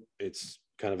pelican. It's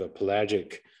kind of a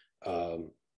pelagic,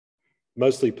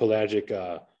 mostly pelagic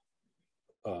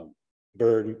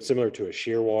bird, similar to a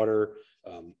shearwater.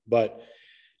 But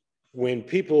when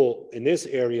people in this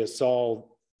area saw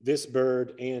this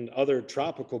bird and other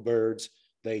tropical birds,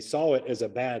 they saw it as a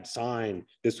bad sign.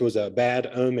 This was a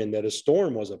bad omen that a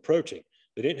storm was approaching.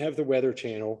 They didn't have the Weather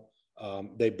Channel.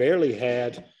 They barely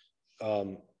had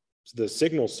the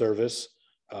signal service,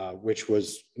 which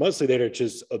was mostly there to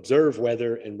just observe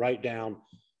weather and write down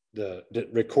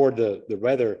record the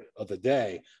weather of the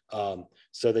day.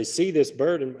 So they see this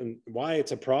bird, and why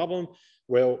it's a problem?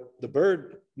 Well, the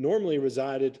bird normally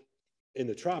resided in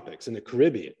the tropics, in the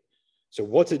Caribbean. So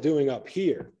what's it doing up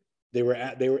here?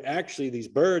 These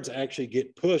birds actually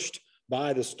get pushed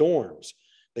by the storms.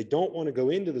 They don't want to go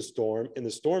into the storm, and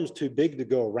the storm's too big to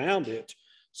go around it.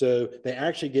 So they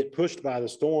actually get pushed by the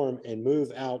storm and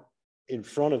move out in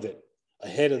front of it,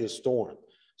 ahead of the storm.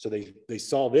 So they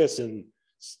saw this, and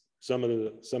some of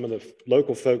the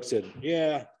local folks said,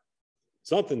 yeah,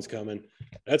 something's coming.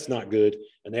 That's not good.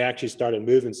 And they actually started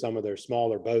moving some of their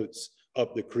smaller boats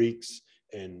up the creeks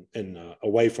and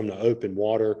away from the open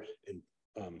water, and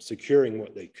securing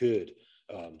what they could.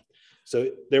 So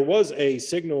there was a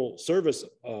signal service,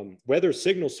 weather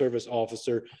signal service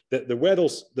officer. That the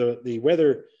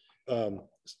weather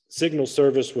signal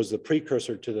service was the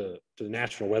precursor to the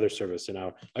National Weather Service. And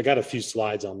I got a few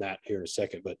slides on that here in a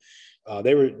second. But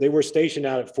they were stationed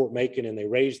out at Fort Macon, and they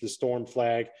raised the storm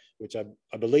flag, which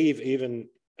I believe even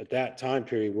at that time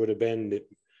period would have been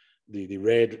the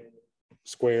red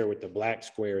square with the black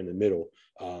square in the middle.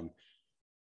 A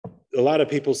lot of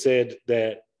people said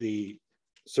that the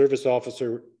service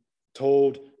officer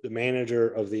told the manager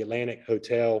of the Atlantic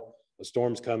Hotel, a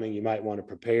storm's coming, you might want to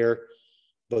prepare.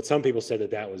 But some people said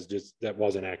that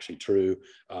wasn't actually true.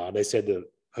 They said the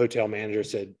hotel manager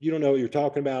said, you don't know what you're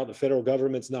talking about. The federal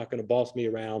government's not going to boss me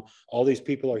around. All these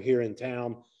people are here in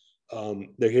town.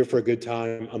 They're here for a good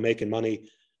time. I'm making money.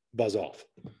 Buzz off.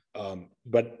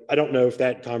 But I don't know if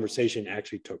that conversation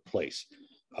actually took place.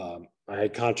 I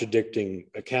had contradicting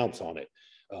accounts on it.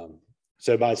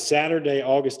 So by Saturday,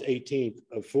 August 18th,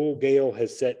 a full gale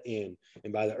has set in.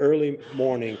 And by the early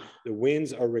morning, the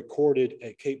winds are recorded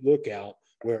at Cape Lookout,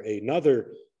 where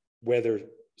another weather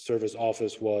service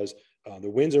office was. The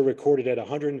winds are recorded at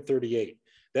 138.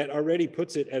 That already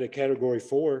puts it at a category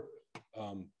 4.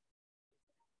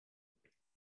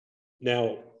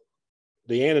 Now,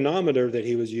 the anemometer that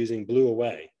he was using blew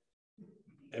away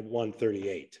at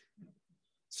 138.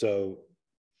 So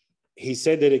he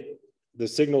said that the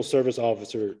signal service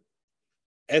officer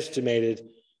estimated,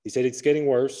 he said it's getting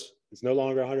worse. It's no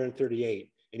longer 138.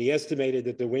 And he estimated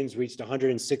that the winds reached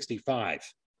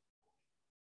 165.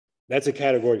 That's a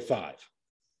category 5.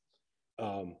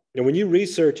 And when you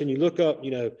research and you look up,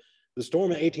 the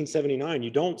storm of 1879,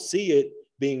 you don't see it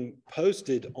being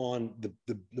posted on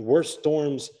the worst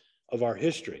storms of our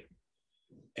history.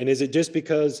 And is it just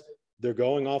because they're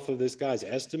going off of this guy's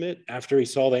estimate after he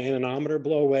saw the anemometer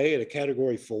blow away at a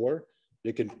category 4?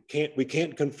 We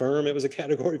can't confirm it was a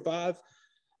category 5.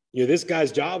 This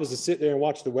guy's job is to sit there and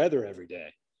watch the weather every day.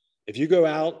 If you go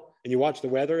out and you watch the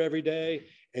weather every day,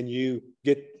 and you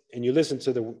listen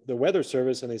to the weather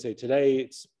service, and they say today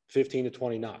it's 15 to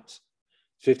 20 knots,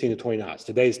 15 to 20 knots.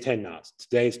 Today's 10 knots.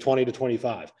 Today it's 20 to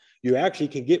 25. You actually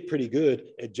can get pretty good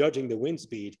at judging the wind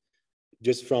speed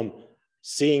just from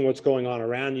seeing what's going on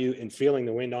around you and feeling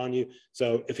the wind on you.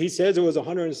 So if he says it was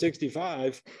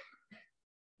 165,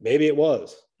 maybe it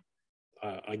was.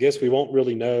 I guess we won't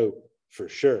really know for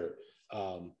sure.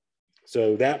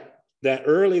 So that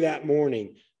early that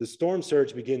morning, the storm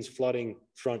surge begins flooding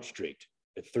Front Street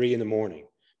at 3 in the morning.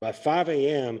 By 5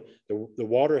 a.m., the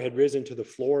water had risen to the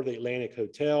floor of the Atlantic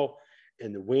Hotel,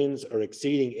 and the winds are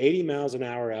exceeding 80 miles an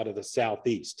hour out of the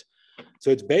southeast.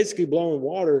 So it's basically blowing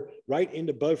water right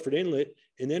into Beaufort Inlet,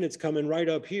 and then it's coming right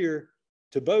up here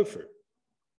to Beaufort.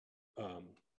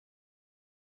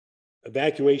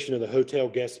 Evacuation of the hotel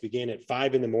guests began at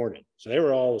 5 in the morning. So they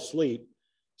were all asleep.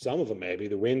 Some of them maybe.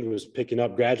 The wind was picking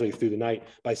up gradually through the night.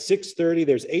 By 6:30,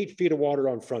 there's 8 feet of water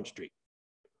on Front Street.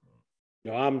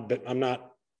 I'm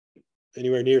not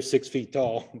anywhere near 6 feet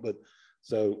tall, but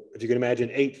so if you can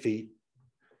imagine 8 feet,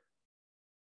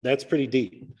 that's pretty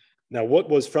deep. Now, what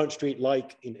was Front Street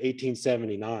like in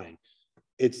 1879?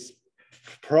 It's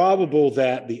probable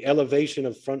that the elevation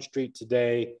of Front Street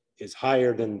today is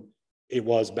higher than it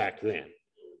was back then.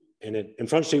 And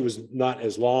Front Street was not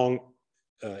as long.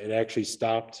 It actually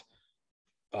stopped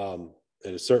at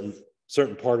a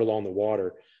certain part along the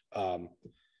water.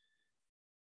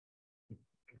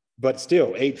 But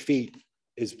still, 8 feet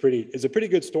is a pretty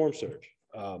good storm surge.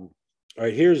 All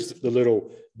right, here's the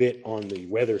little bit on the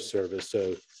weather service.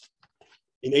 So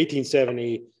in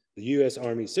 1870, the U.S.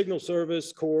 Army Signal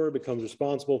Service Corps becomes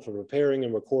responsible for preparing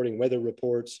and recording weather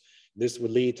reports. This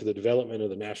would lead to the development of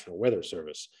the National Weather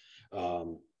Service.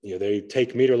 They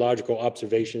take meteorological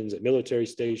observations at military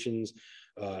stations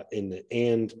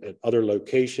and at other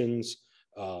locations,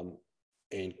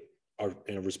 and are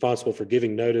responsible for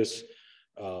giving notice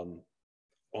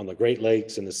on the Great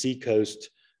Lakes and the seacoast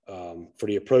for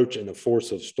the approach and the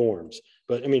force of storms.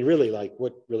 But I mean, really, like,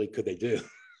 what really could they do?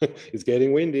 It's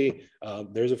getting windy.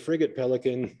 There's a frigate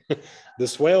Pelican. The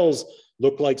swells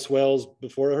look like swells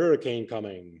before a hurricane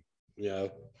coming.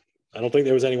 I don't think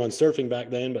there was anyone surfing back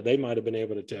then, but they might have been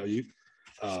able to tell you.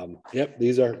 Yep,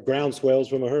 these are ground swells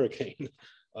from a hurricane.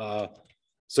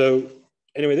 So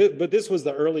anyway, but this was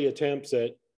the early attempts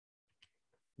at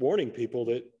warning people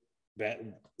that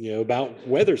about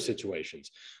weather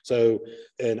situations. So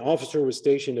an officer was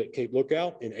stationed at Cape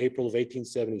Lookout in April of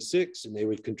 1876, and they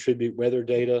would contribute weather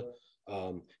data.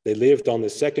 They lived on the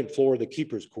second floor of the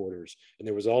keeper's quarters, and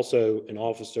there was also an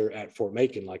officer at Fort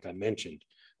Macon, like I mentioned.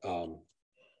 So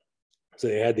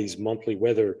they had these monthly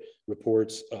weather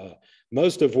reports.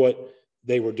 Most of what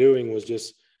they were doing was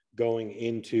just going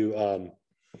into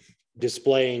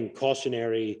displaying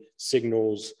cautionary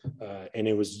signals, and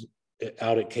it was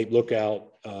out at Cape Lookout,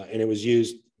 and it was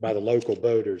used by the local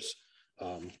boaters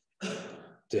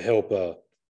to help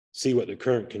see what the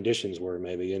current conditions were,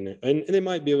 maybe. And they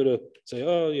might be able to say,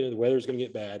 oh, the weather's going to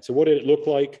get bad. So what did it look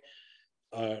like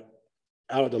out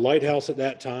at the lighthouse at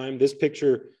that time? This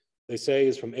picture, they say,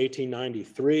 is from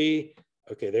 1893.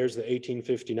 Okay, there's the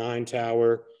 1859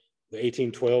 tower. The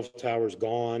 1812 tower's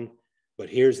gone, but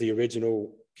here's the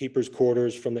original keeper's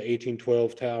quarters from the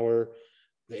 1812 tower.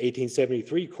 The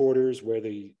 1873 quarters, where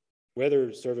the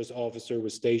weather service officer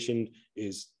was stationed,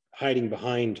 is hiding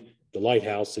behind the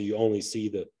lighthouse, so you only see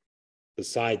the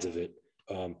sides of it.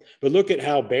 But look at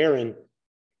how barren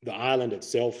the island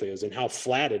itself is and how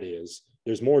flat it is.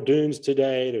 There's more dunes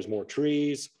today, there's more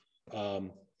trees.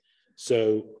 And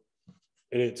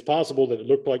it's possible that it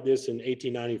looked like this in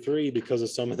 1893 because of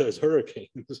some of those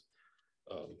hurricanes.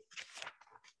 All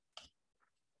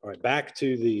right, back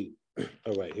to the,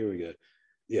 oh, wait, here we go.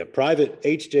 Yeah, Private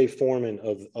H.J. Foreman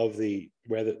of the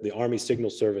Army Signal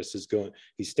Service is going,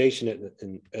 he's stationed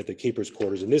at the keeper's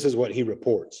quarters, and this is what he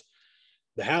reports.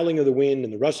 The howling of the wind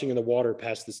and the rushing of the water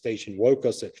past the station woke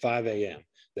us at 5 a.m.,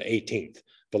 the 18th.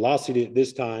 Velocity at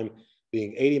this time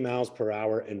being 80 miles per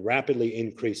hour and rapidly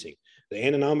increasing. The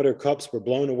anemometer cups were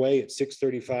blown away at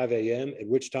 6:35 a.m., at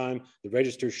which time the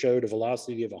register showed a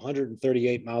velocity of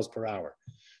 138 miles per hour.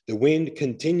 The wind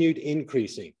continued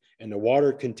increasing and the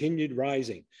water continued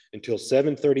rising until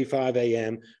 7:35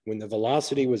 a.m. when the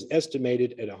velocity was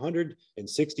estimated at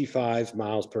 165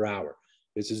 miles per hour.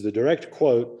 This is the direct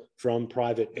quote from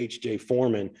Private H.J.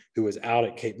 Foreman, who was out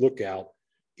at Cape Lookout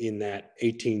in that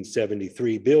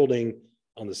 1873 building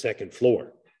on the second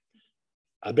floor.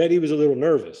 I bet he was a little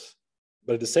nervous,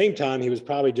 but at the same time, he was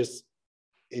probably just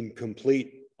in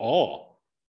complete awe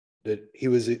that he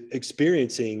was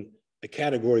experiencing a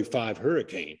Category 5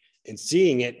 hurricane and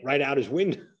seeing it right out his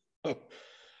window.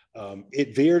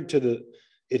 It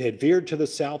had veered to the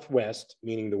southwest,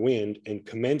 meaning the wind, and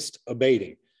commenced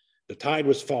abating. The tide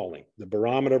was falling, the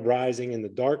barometer rising, and the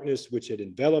darkness which had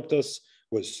enveloped us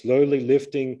was slowly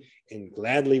lifting, and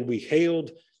gladly we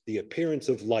hailed the appearance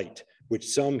of light, which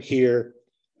some here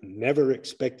never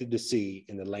expected to see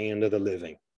in the land of the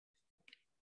living.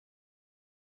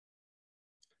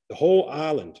 The whole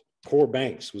island, Core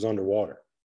Banks, was underwater.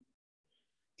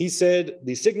 He said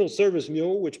the signal service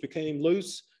mule, which became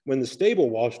loose when the stable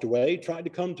washed away, tried to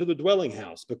come to the dwelling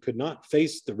house, but could not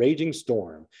face the raging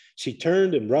storm. She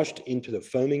turned and rushed into the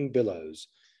foaming billows.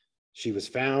 She was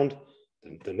found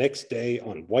the next day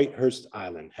on Whitehurst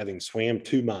Island, having swam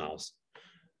 2 miles.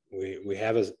 We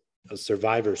have a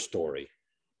survivor story,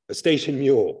 a station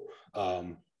mule.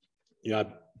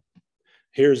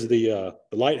 Here's the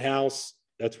lighthouse.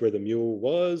 That's where the mule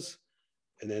was.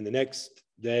 And then the next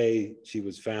day, she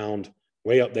was found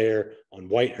way up there on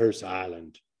Whitehurst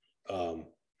Island.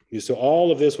 So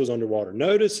all of this was underwater.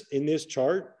 Notice in this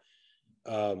chart,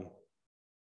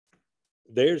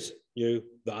 there's the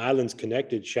islands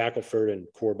connected, Shackelford and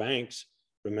Core Banks.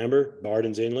 Remember,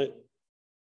 Barden's Inlet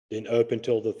didn't open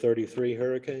until the 33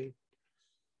 hurricane.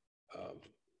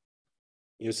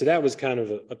 So that was kind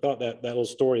of I thought that little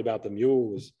story about the mule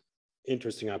was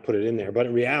interesting. I put it in there, but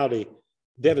in reality,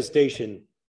 devastation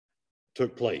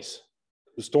took place.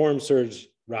 The storm surge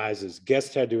rises.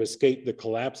 Guests had to escape the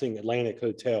collapsing Atlantic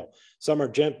Hotel. Some are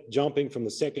jumping from the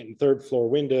second and third floor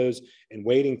windows and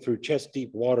wading through chest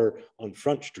deep water on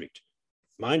Front Street.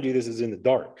 Mind you, this is in the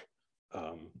dark. And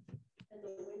the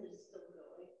wind is still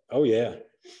going. Oh yeah.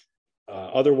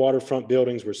 Other waterfront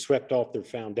buildings were swept off their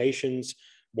foundations,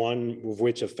 one of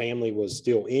which a family was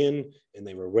still in and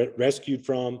they were rescued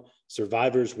from.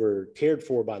 Survivors were cared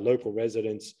for by local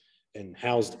residents and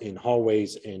housed in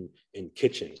hallways and in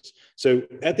kitchens. So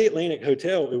at the Atlantic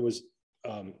Hotel, it was,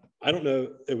 I don't know,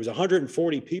 it was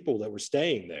 140 people that were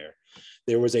staying there.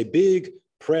 There was a big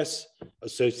press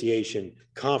association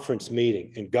conference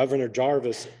meeting, and Governor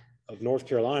Jarvis of North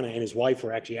Carolina and his wife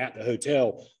were actually at the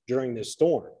hotel during this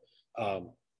storm.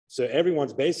 So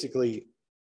everyone's basically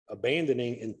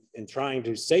abandoning and trying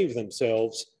to save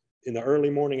themselves in the early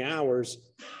morning hours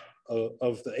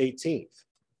of the 18th.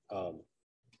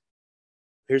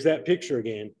 Here's that picture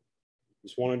again.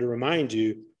 Just wanted to remind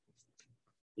you,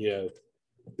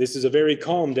 this is a very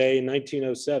calm day in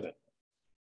 1907.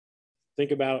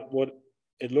 think about what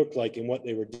it looked like and what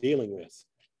they were dealing with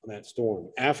on that storm.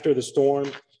 After the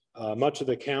storm, much of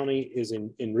the county is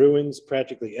in ruins.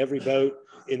 Practically every boat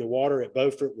in the water at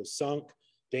Beaufort was sunk,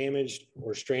 damaged,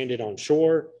 or stranded on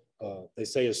shore. They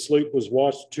say a sloop was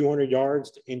washed 200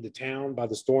 yards into town by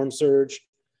the storm surge.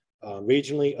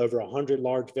 Regionally, over 100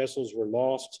 large vessels were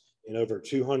lost and over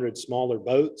 200 smaller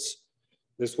boats.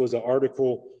 This was an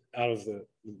article out of the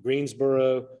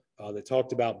Greensboro that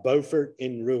talked about Beaufort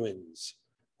in ruins.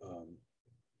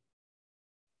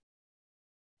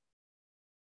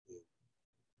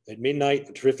 At midnight,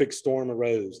 a terrific storm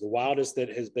arose, the wildest that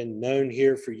has been known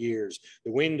here for years.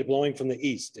 The wind blowing from the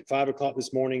east. At 5 o'clock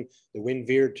this morning, the wind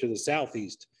veered to the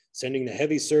southeast, sending the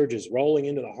heavy surges rolling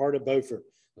into the heart of Beaufort,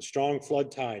 a strong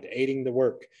flood tide aiding the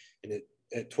work. And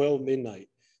at 12 midnight,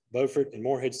 Beaufort and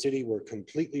Morehead City were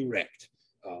completely wrecked.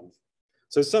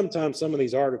 So sometimes some of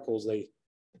these articles, they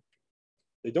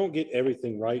don't get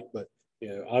everything right, but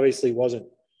obviously wasn't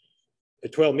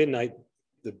at 12 midnight,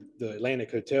 the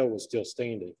Atlantic Hotel was still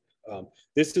standing.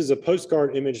 This is a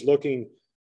postcard image looking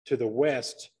to the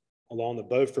west along the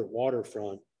Beaufort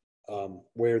waterfront,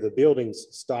 where the buildings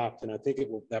stopped. And I think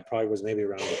that probably was maybe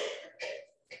around,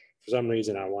 for some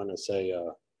reason, I want to say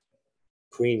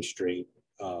Queen Street.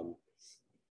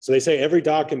 So they say every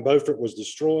dock in Beaufort was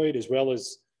destroyed, as well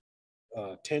as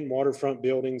 10 waterfront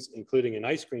buildings, including an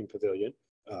ice cream pavilion.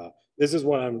 This is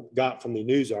what I got from the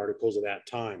news articles of that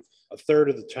time. A third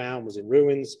of the town was in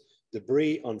ruins.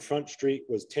 Debris on Front Street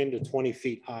was 10 to 20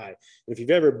 feet high. And if you've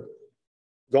ever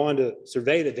gone to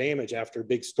survey the damage after a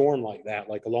big storm like that,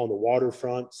 like along the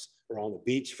waterfronts or on the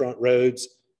beachfront roads,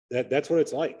 that's what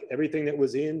it's like. Everything that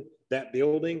was in that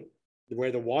building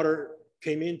where the water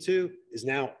came into is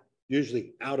now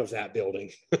usually out of that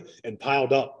building and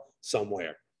piled up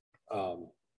somewhere.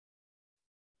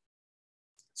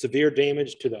 Severe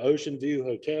damage to the Ocean View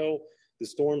Hotel. The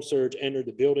storm surge entered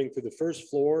the building through the first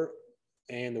floor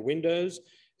and the windows,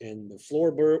 and the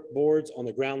floorboards on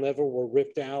the ground level were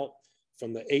ripped out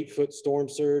from the 8-foot storm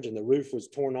surge, and the roof was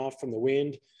torn off from the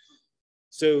wind.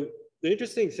 So the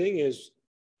interesting thing is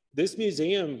this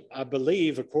museum, I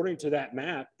believe, according to that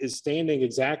map, is standing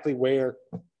exactly where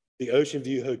the Ocean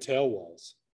View Hotel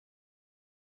was.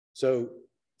 So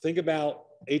think about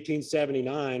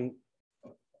 1879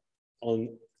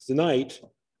 on tonight,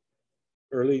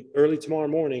 early tomorrow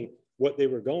morning, what they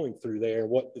were going through there,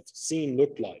 what the scene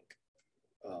looked like.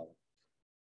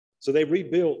 So they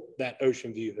rebuilt that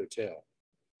Ocean View Hotel.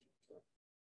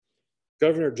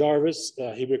 Governor Jarvis,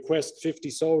 he requests 50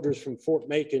 soldiers from Fort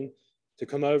Macon to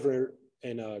come over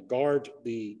and guard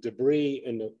the debris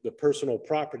and the personal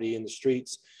property in the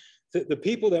streets. The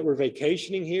people that were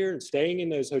vacationing here and staying in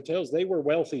those hotels, they were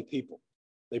wealthy people.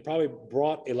 They probably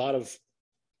brought a lot of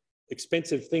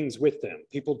expensive things with them.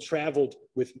 People traveled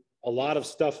with a lot of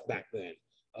stuff back then.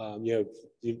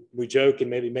 We joke and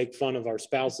maybe make fun of our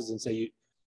spouses and say,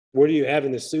 what do you have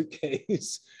in the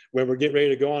suitcase when we're getting ready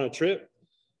to go on a trip?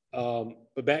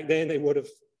 But back then they would have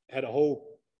had a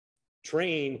whole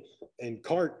train and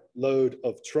cart load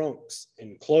of trunks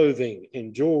and clothing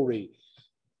and jewelry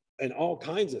and all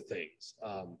kinds of things,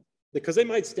 because they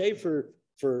might stay for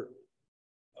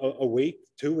a week,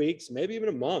 2 weeks, maybe even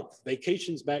a month.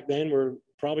 Vacations back then were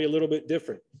probably a little bit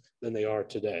different than they are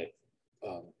today.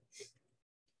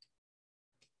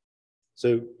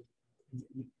 So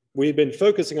we've been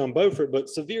focusing on Beaufort, but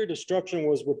severe destruction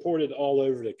was reported all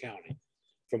over the county,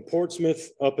 from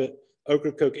Portsmouth up at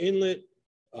Ocracoke Inlet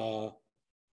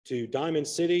to Diamond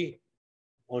City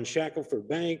on Shackleford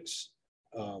Banks,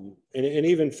 and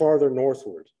even farther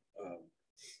northward.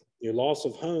 Your loss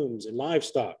of homes and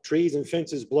livestock, trees and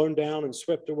fences blown down and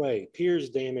swept away, piers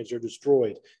damaged or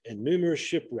destroyed, and numerous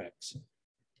shipwrecks.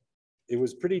 It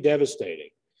was pretty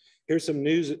devastating. Here's some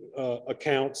news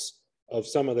accounts of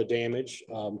some of the damage.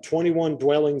 21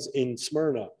 dwellings in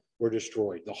Smyrna were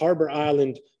destroyed. The Harbor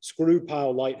Island Screw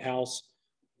Pile Lighthouse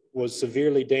was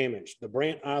severely damaged. The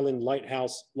Brant Island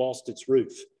Lighthouse lost its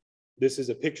roof. This is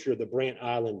a picture of the Brant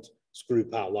Island Screw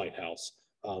Pile Lighthouse.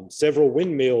 Several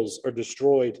windmills are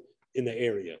destroyed in the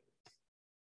area.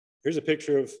 Here's a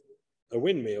picture of a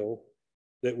windmill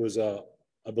that was, I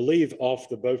believe, off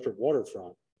the Beaufort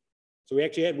waterfront. So we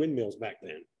actually had windmills back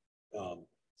then.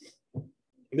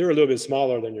 They were a little bit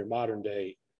smaller than your modern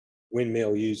day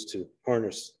windmill used to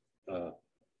harness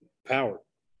power,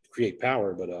 to create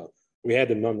power, but we had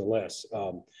them nonetheless.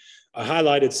 I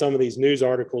highlighted some of these news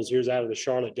articles. Here's out of the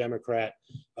Charlotte Democrat.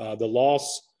 The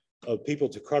loss of people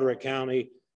to Carteret County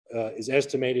is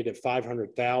estimated at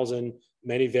 500,000.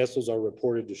 Many vessels are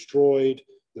reported destroyed.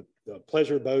 The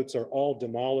pleasure boats are all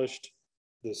demolished.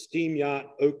 The steam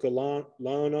yacht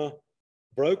Okalona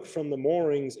broke from the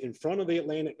moorings in front of the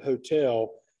Atlantic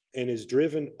Hotel and is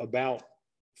driven about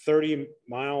 30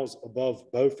 miles above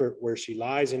Beaufort, where she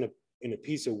lies in a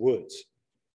piece of woods.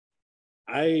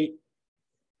 I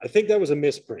think that was a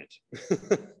misprint.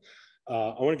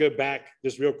 I want to go back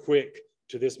just real quick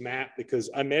to this map because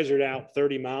I measured out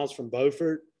 30 miles from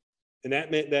Beaufort, and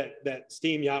that meant that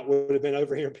steam yacht would have been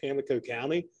over here in Pamlico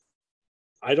County.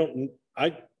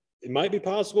 It might be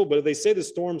possible, but if they say the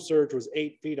storm surge was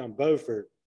 8 feet on Beaufort,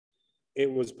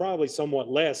 it was probably somewhat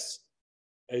less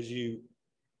as you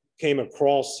came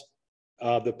across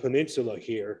the peninsula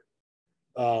here.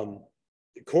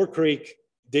 Cork Creek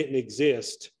didn't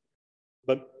exist,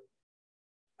 but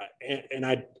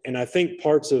I think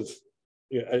parts of,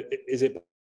 is it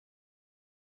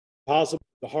possible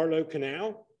the Harlow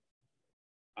Canal?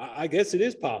 I guess it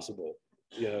is possible.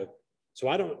 So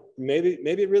I don't, maybe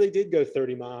it really did go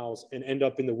 30 miles and end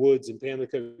up in the woods in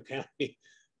Pamlico County.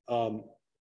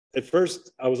 At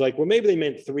first I was like, well, maybe they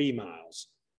meant 3 miles.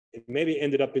 It maybe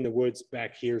ended up in the woods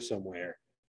back here somewhere.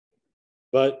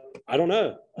 But I don't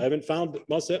know. I haven't found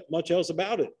much else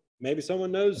about it. Maybe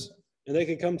someone knows and they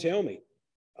can come tell me.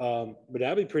 But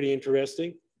that'd be pretty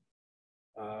interesting.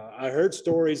 I heard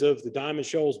stories of the Diamond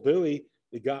Shoals buoy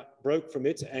that broke from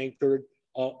its anchor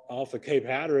off of Cape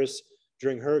Hatteras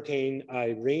during Hurricane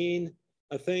Irene,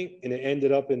 I think, and it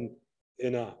ended up in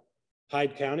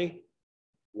Hyde County,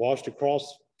 washed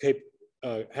across Cape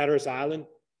Hatteras Island,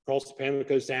 across the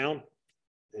Pamlico Sound,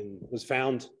 and was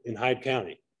found in Hyde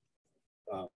County.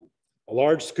 A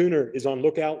large schooner is on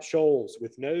Lookout Shoals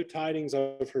with no tidings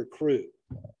of her crew.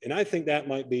 And I think that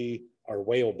might be our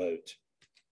whale boat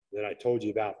that I told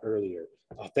you about earlier.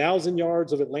 1,000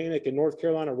 yards of Atlantic and North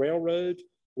Carolina Railroad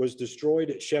was destroyed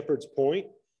at Shepherd's Point.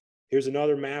 Here's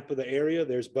another map of the area.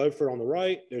 There's Beaufort on the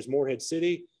right. There's Morehead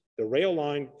City. The rail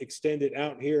line extended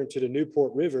out here into the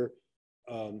Newport River.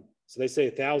 So they say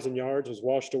 1,000 yards was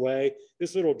washed away.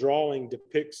 This little drawing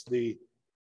depicts the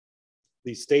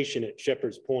station at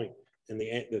Shepherd's Point and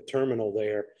the terminal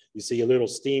there. You see a little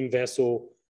steam vessel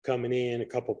coming in, a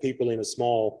couple people in a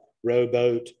small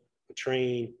rowboat, a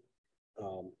train.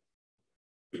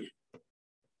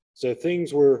 So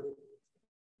things were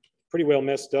pretty well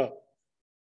messed up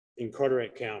in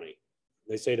Carteret County.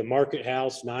 They say the market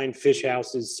house, 9 fish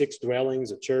houses, 6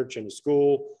 dwellings, a church and a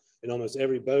school, and almost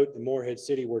every boat in Morehead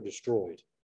City were destroyed.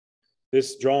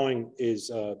 This drawing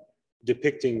is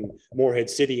depicting Morehead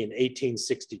City in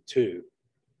 1862,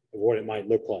 of what it might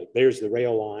look like. There's the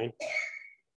rail line.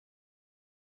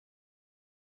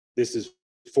 This is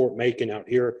Fort Macon out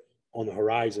here on the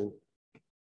horizon.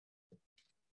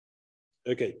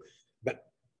 Okay, but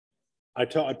I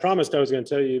promised I was going to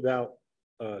tell you about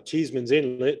Cheeseman's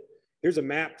Inlet. Here's a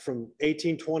map from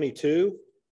 1822,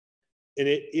 and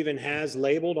it even has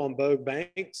labeled on both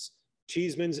banks,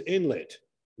 Cheeseman's Inlet,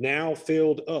 now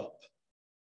filled up.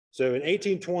 So in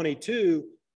 1822,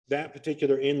 that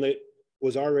particular inlet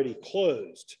was already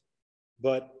closed,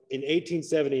 but in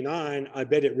 1879, I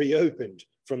bet it reopened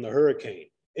from the hurricane,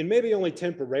 and maybe only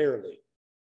temporarily,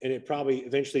 and it probably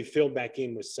eventually filled back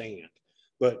in with sand.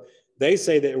 But they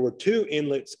say there were 2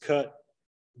 inlets cut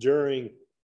during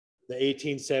the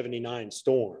 1879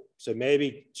 storm. So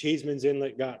maybe Cheeseman's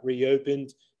Inlet got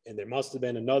reopened, and there must have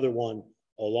been another one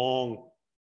along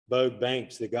Bogue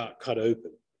Banks that got cut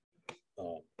open.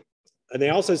 And they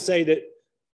also say that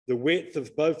the width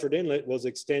of Beaufort Inlet was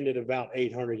extended about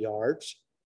 800 yards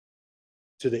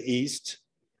to the east.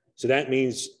 So that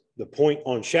means the point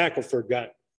on Shackelford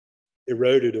got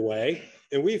eroded away.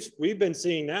 And we've been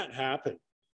seeing that happen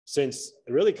since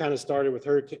it really kind of started with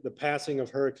the passing of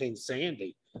Hurricane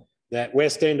Sandy. That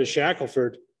west end of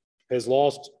Shackelford has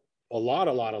lost a lot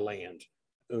of land.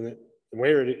 And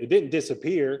where it didn't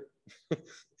disappear,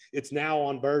 it's now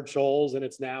on Bird Shoals, and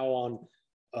it's now on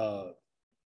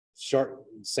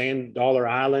Sand Dollar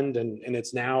Island, and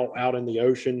it's now out in the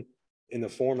ocean in the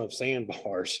form of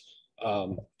sandbars.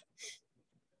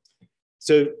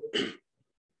 So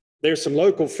there's some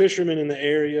local fishermen in the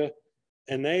area,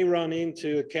 and they run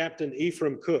into Captain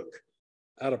Ephraim Cook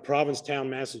out of Provincetown,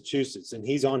 Massachusetts, and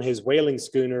he's on his whaling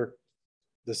schooner,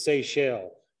 the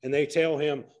Seychelles, and they tell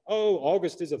him, oh,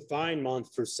 August is a fine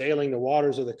month for sailing the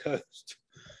waters of the coast.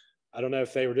 I don't know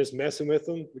if they were just messing with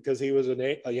him because he was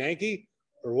a Yankee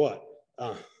or what.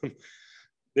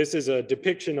 This is a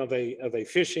depiction of a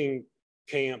fishing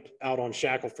camp out on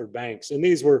Shackelford Banks, and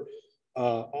these were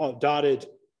dotted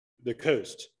the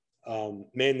coast,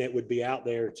 men that would be out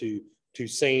there to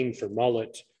seine for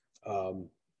mullet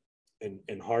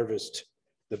and harvest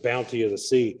the bounty of the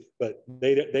sea. But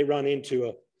they run into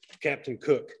a Captain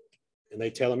Cook, and they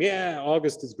tell him, yeah,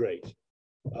 August is great.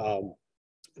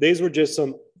 these were just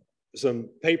some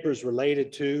papers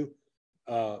related to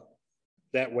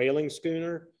that whaling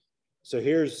schooner. So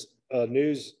here's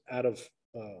news out of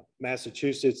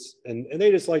Massachusetts, and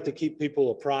they just like to keep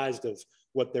people apprised of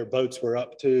what their boats were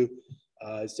up to.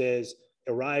 It says,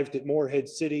 arrived at Morehead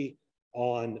City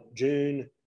on June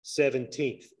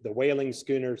 17th, the whaling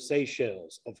schooner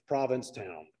Seychelles of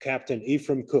Provincetown, Captain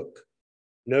Ephraim Cook.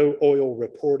 No oil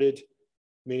reported,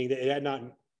 meaning that it had not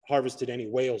harvested any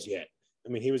whales yet. I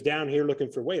mean, he was down here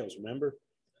looking for whales, remember?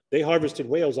 They harvested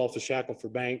whales off of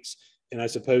Shackleford Banks, and I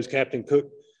suppose Captain Cook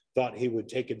thought he would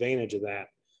take advantage of that.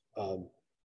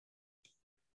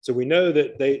 So we know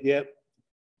that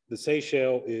the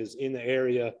Seychelles is in the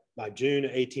area by June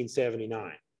of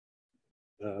 1879.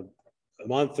 A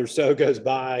month or so goes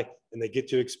by, and they get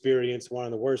to experience one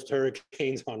of the worst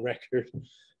hurricanes on record.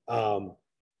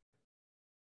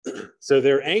 So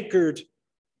they're anchored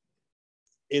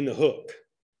in the Hook.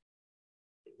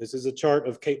 This is a chart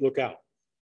of Cape Lookout.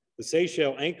 The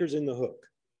Seychelles anchors in the Hook.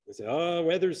 They say, oh,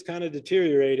 weather's kind of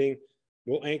deteriorating.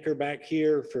 We'll anchor back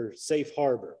here for safe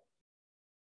harbor.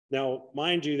 Now,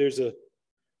 mind you,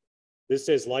 this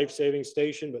says life-saving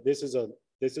station, but this is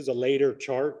a later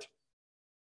chart.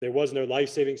 There was no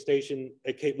life-saving station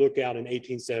at Cape Lookout in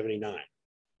 1879.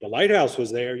 The lighthouse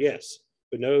was there, yes,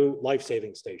 but no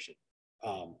life-saving station.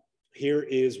 Here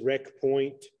is Wreck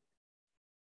Point,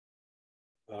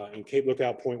 and Cape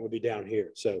Lookout Point would be down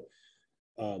here. So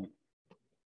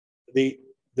the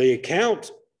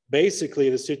account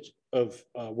basically of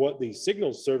what the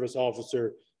signal service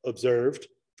officer observed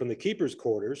from the keeper's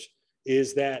quarters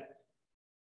is that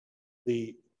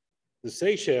the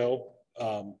Seychelles,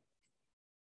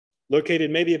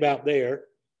 located maybe about there,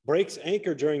 breaks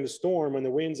anchor during the storm when the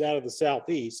wind's out of the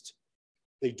southeast.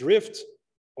 They drift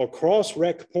across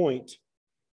Wreck Point.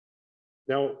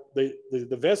 Now,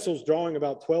 the vessel's drawing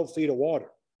about 12 feet of water.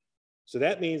 So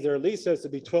that means there at least has to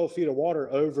be 12 feet of water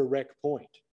over Wreck Point.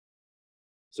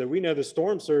 So we know the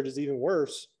storm surge is even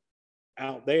worse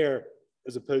out there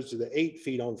as opposed to the 8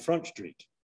 feet on Front Street,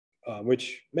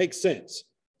 which makes sense.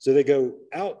 So they go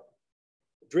out,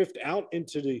 drift out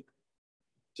into the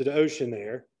ocean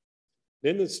there.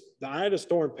 Then the eye of the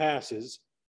storm passes,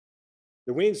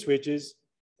 the wind switches,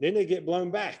 then they get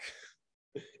blown back.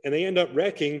 And they end up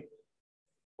wrecking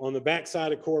on the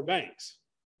backside of Core Banks.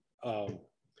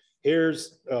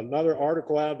 Here's another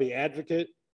article out of the Advocate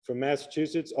from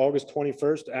Massachusetts, August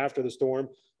 21st, after the storm.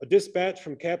 A dispatch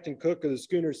from Captain Cook of the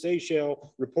schooner Seychelles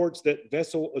reports that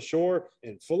vessel ashore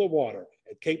and full of water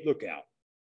at Cape Lookout.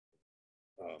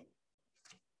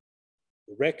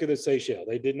 The wreck of the Seychelles.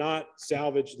 They did not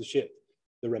salvage the ship.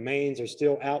 The remains are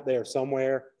still out there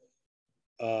somewhere.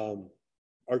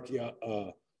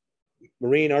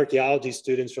 Marine archaeology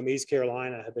students from East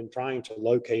Carolina have been trying to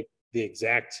locate the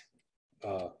exact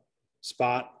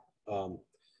spot.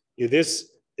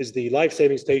 This is the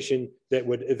life-saving station that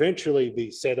would eventually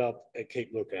be set up at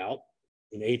Cape Lookout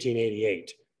in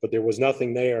 1888, but there was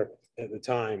nothing there at the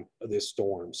time of this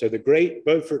storm. So the Great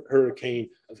Beaufort Hurricane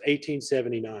of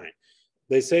 1879.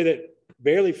 They say that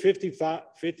barely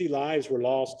 50 lives were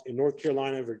lost in North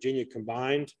Carolina and Virginia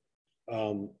combined.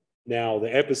 Now the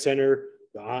epicenter,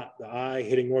 the eye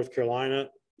hitting North Carolina,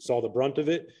 saw the brunt of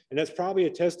it. And that's probably a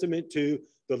testament to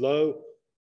the low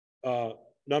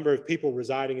number of people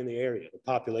residing in the area, the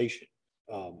population.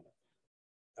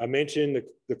 I mentioned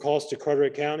the cost to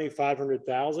Carteret County,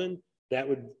 $500,000. That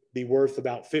would be worth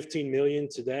about $15 million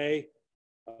today.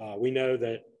 We know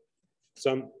that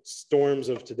some storms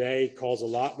of today cause a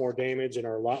lot more damage and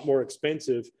are a lot more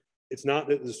expensive. It's not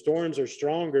that the storms are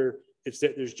stronger, it's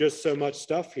that there's just so much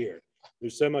stuff here.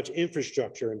 There's so much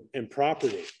infrastructure and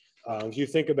property. If you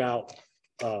think about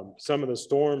some of the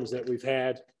storms that we've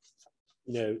had,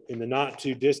 in the not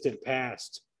too distant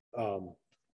past,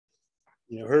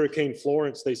 Hurricane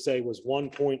Florence, they say, was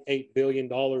 $1.8 billion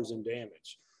in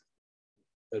damage.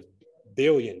 $1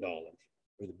 billion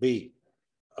with a B.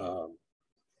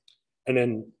 And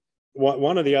then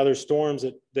one of the other storms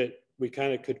that we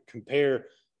kind of could compare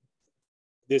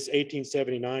this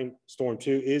 1879 storm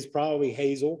to is probably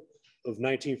Hazel of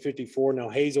 1954. Now,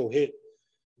 Hazel hit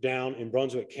down in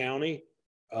Brunswick County,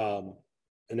 and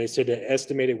they said the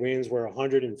estimated winds were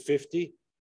 150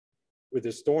 with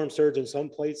a storm surge in some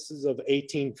places of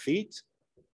 18 feet.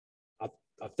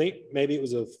 I think maybe it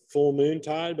was a full moon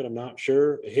tide, but I'm not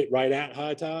sure. It hit right at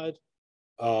high tide.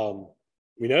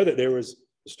 We know that there was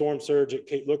a storm surge at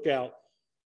Cape Lookout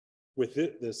with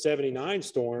the 79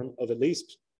 storm of at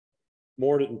least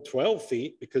more than 12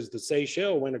 feet because the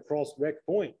Seychelles went across Wreck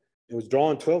Point. It was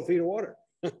drawing 12 feet of water.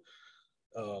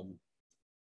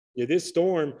 This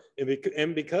storm,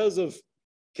 and because of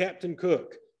Captain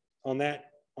Cook on that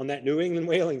New England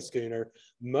whaling schooner,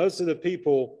 most of the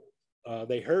people,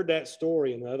 they heard that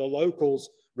story, and the locals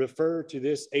referred to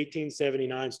this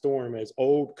 1879 storm as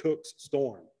Old Cook's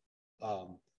Storm.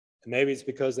 Maybe it's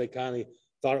because they kind of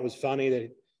thought it was funny that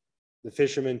the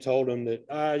fishermen told them that,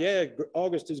 yeah,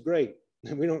 August is great.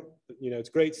 We don't, it's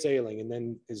great sailing. And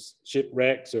then his ship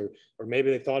wrecks, or maybe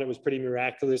they thought it was pretty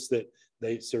miraculous that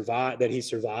he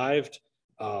survived.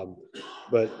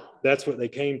 But that's what they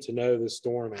came to know the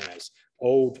storm as,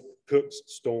 Old Cook's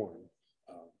Storm.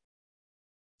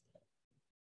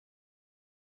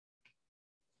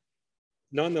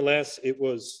 Nonetheless, it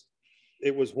was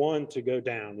one to go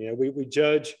down. We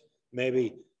judge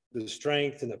maybe the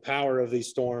strength and the power of these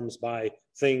storms by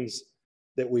things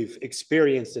that we've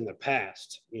experienced in the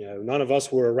past. None of us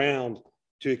were around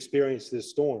to experience this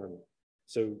storm.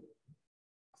 So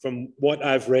from what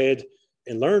I've read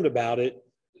and learned about it,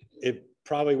 it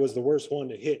probably was the worst one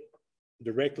to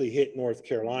directly hit North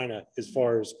Carolina as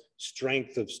far as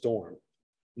strength of storm.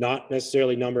 Not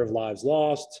necessarily number of lives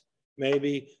lost,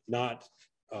 maybe not,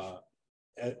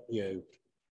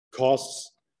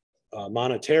 costs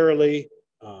monetarily,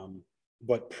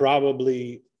 but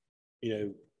probably,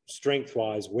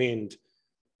 strength-wise, wind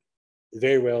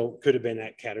very well could have been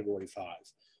at Category 5.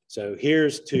 So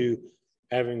here's to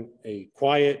having a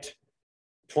quiet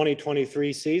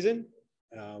 2023 season.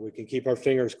 We can keep our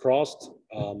fingers crossed.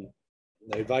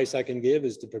 The advice I can give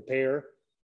is to prepare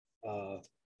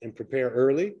and prepare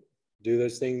early. Do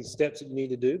those steps that you need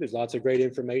to do. There's lots of great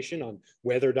information on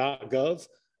weather.gov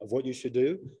of what you should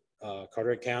do.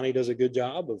 Carteret County does a good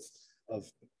job of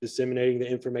disseminating the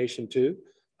information too.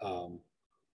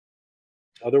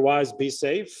 Otherwise, be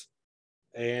safe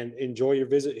and enjoy your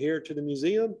visit here to the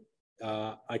museum.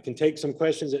 I can take some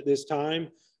questions at this time,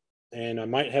 and I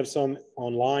might have some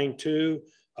online too.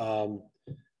 But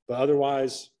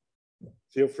otherwise,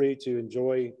 feel free to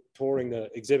enjoy touring the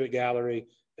exhibit gallery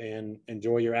and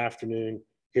enjoy your afternoon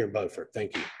here in Beaufort.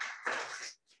 Thank you.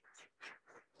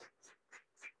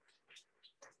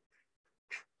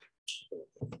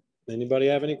 Anybody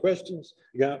have any questions?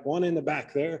 You got one in the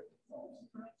back there.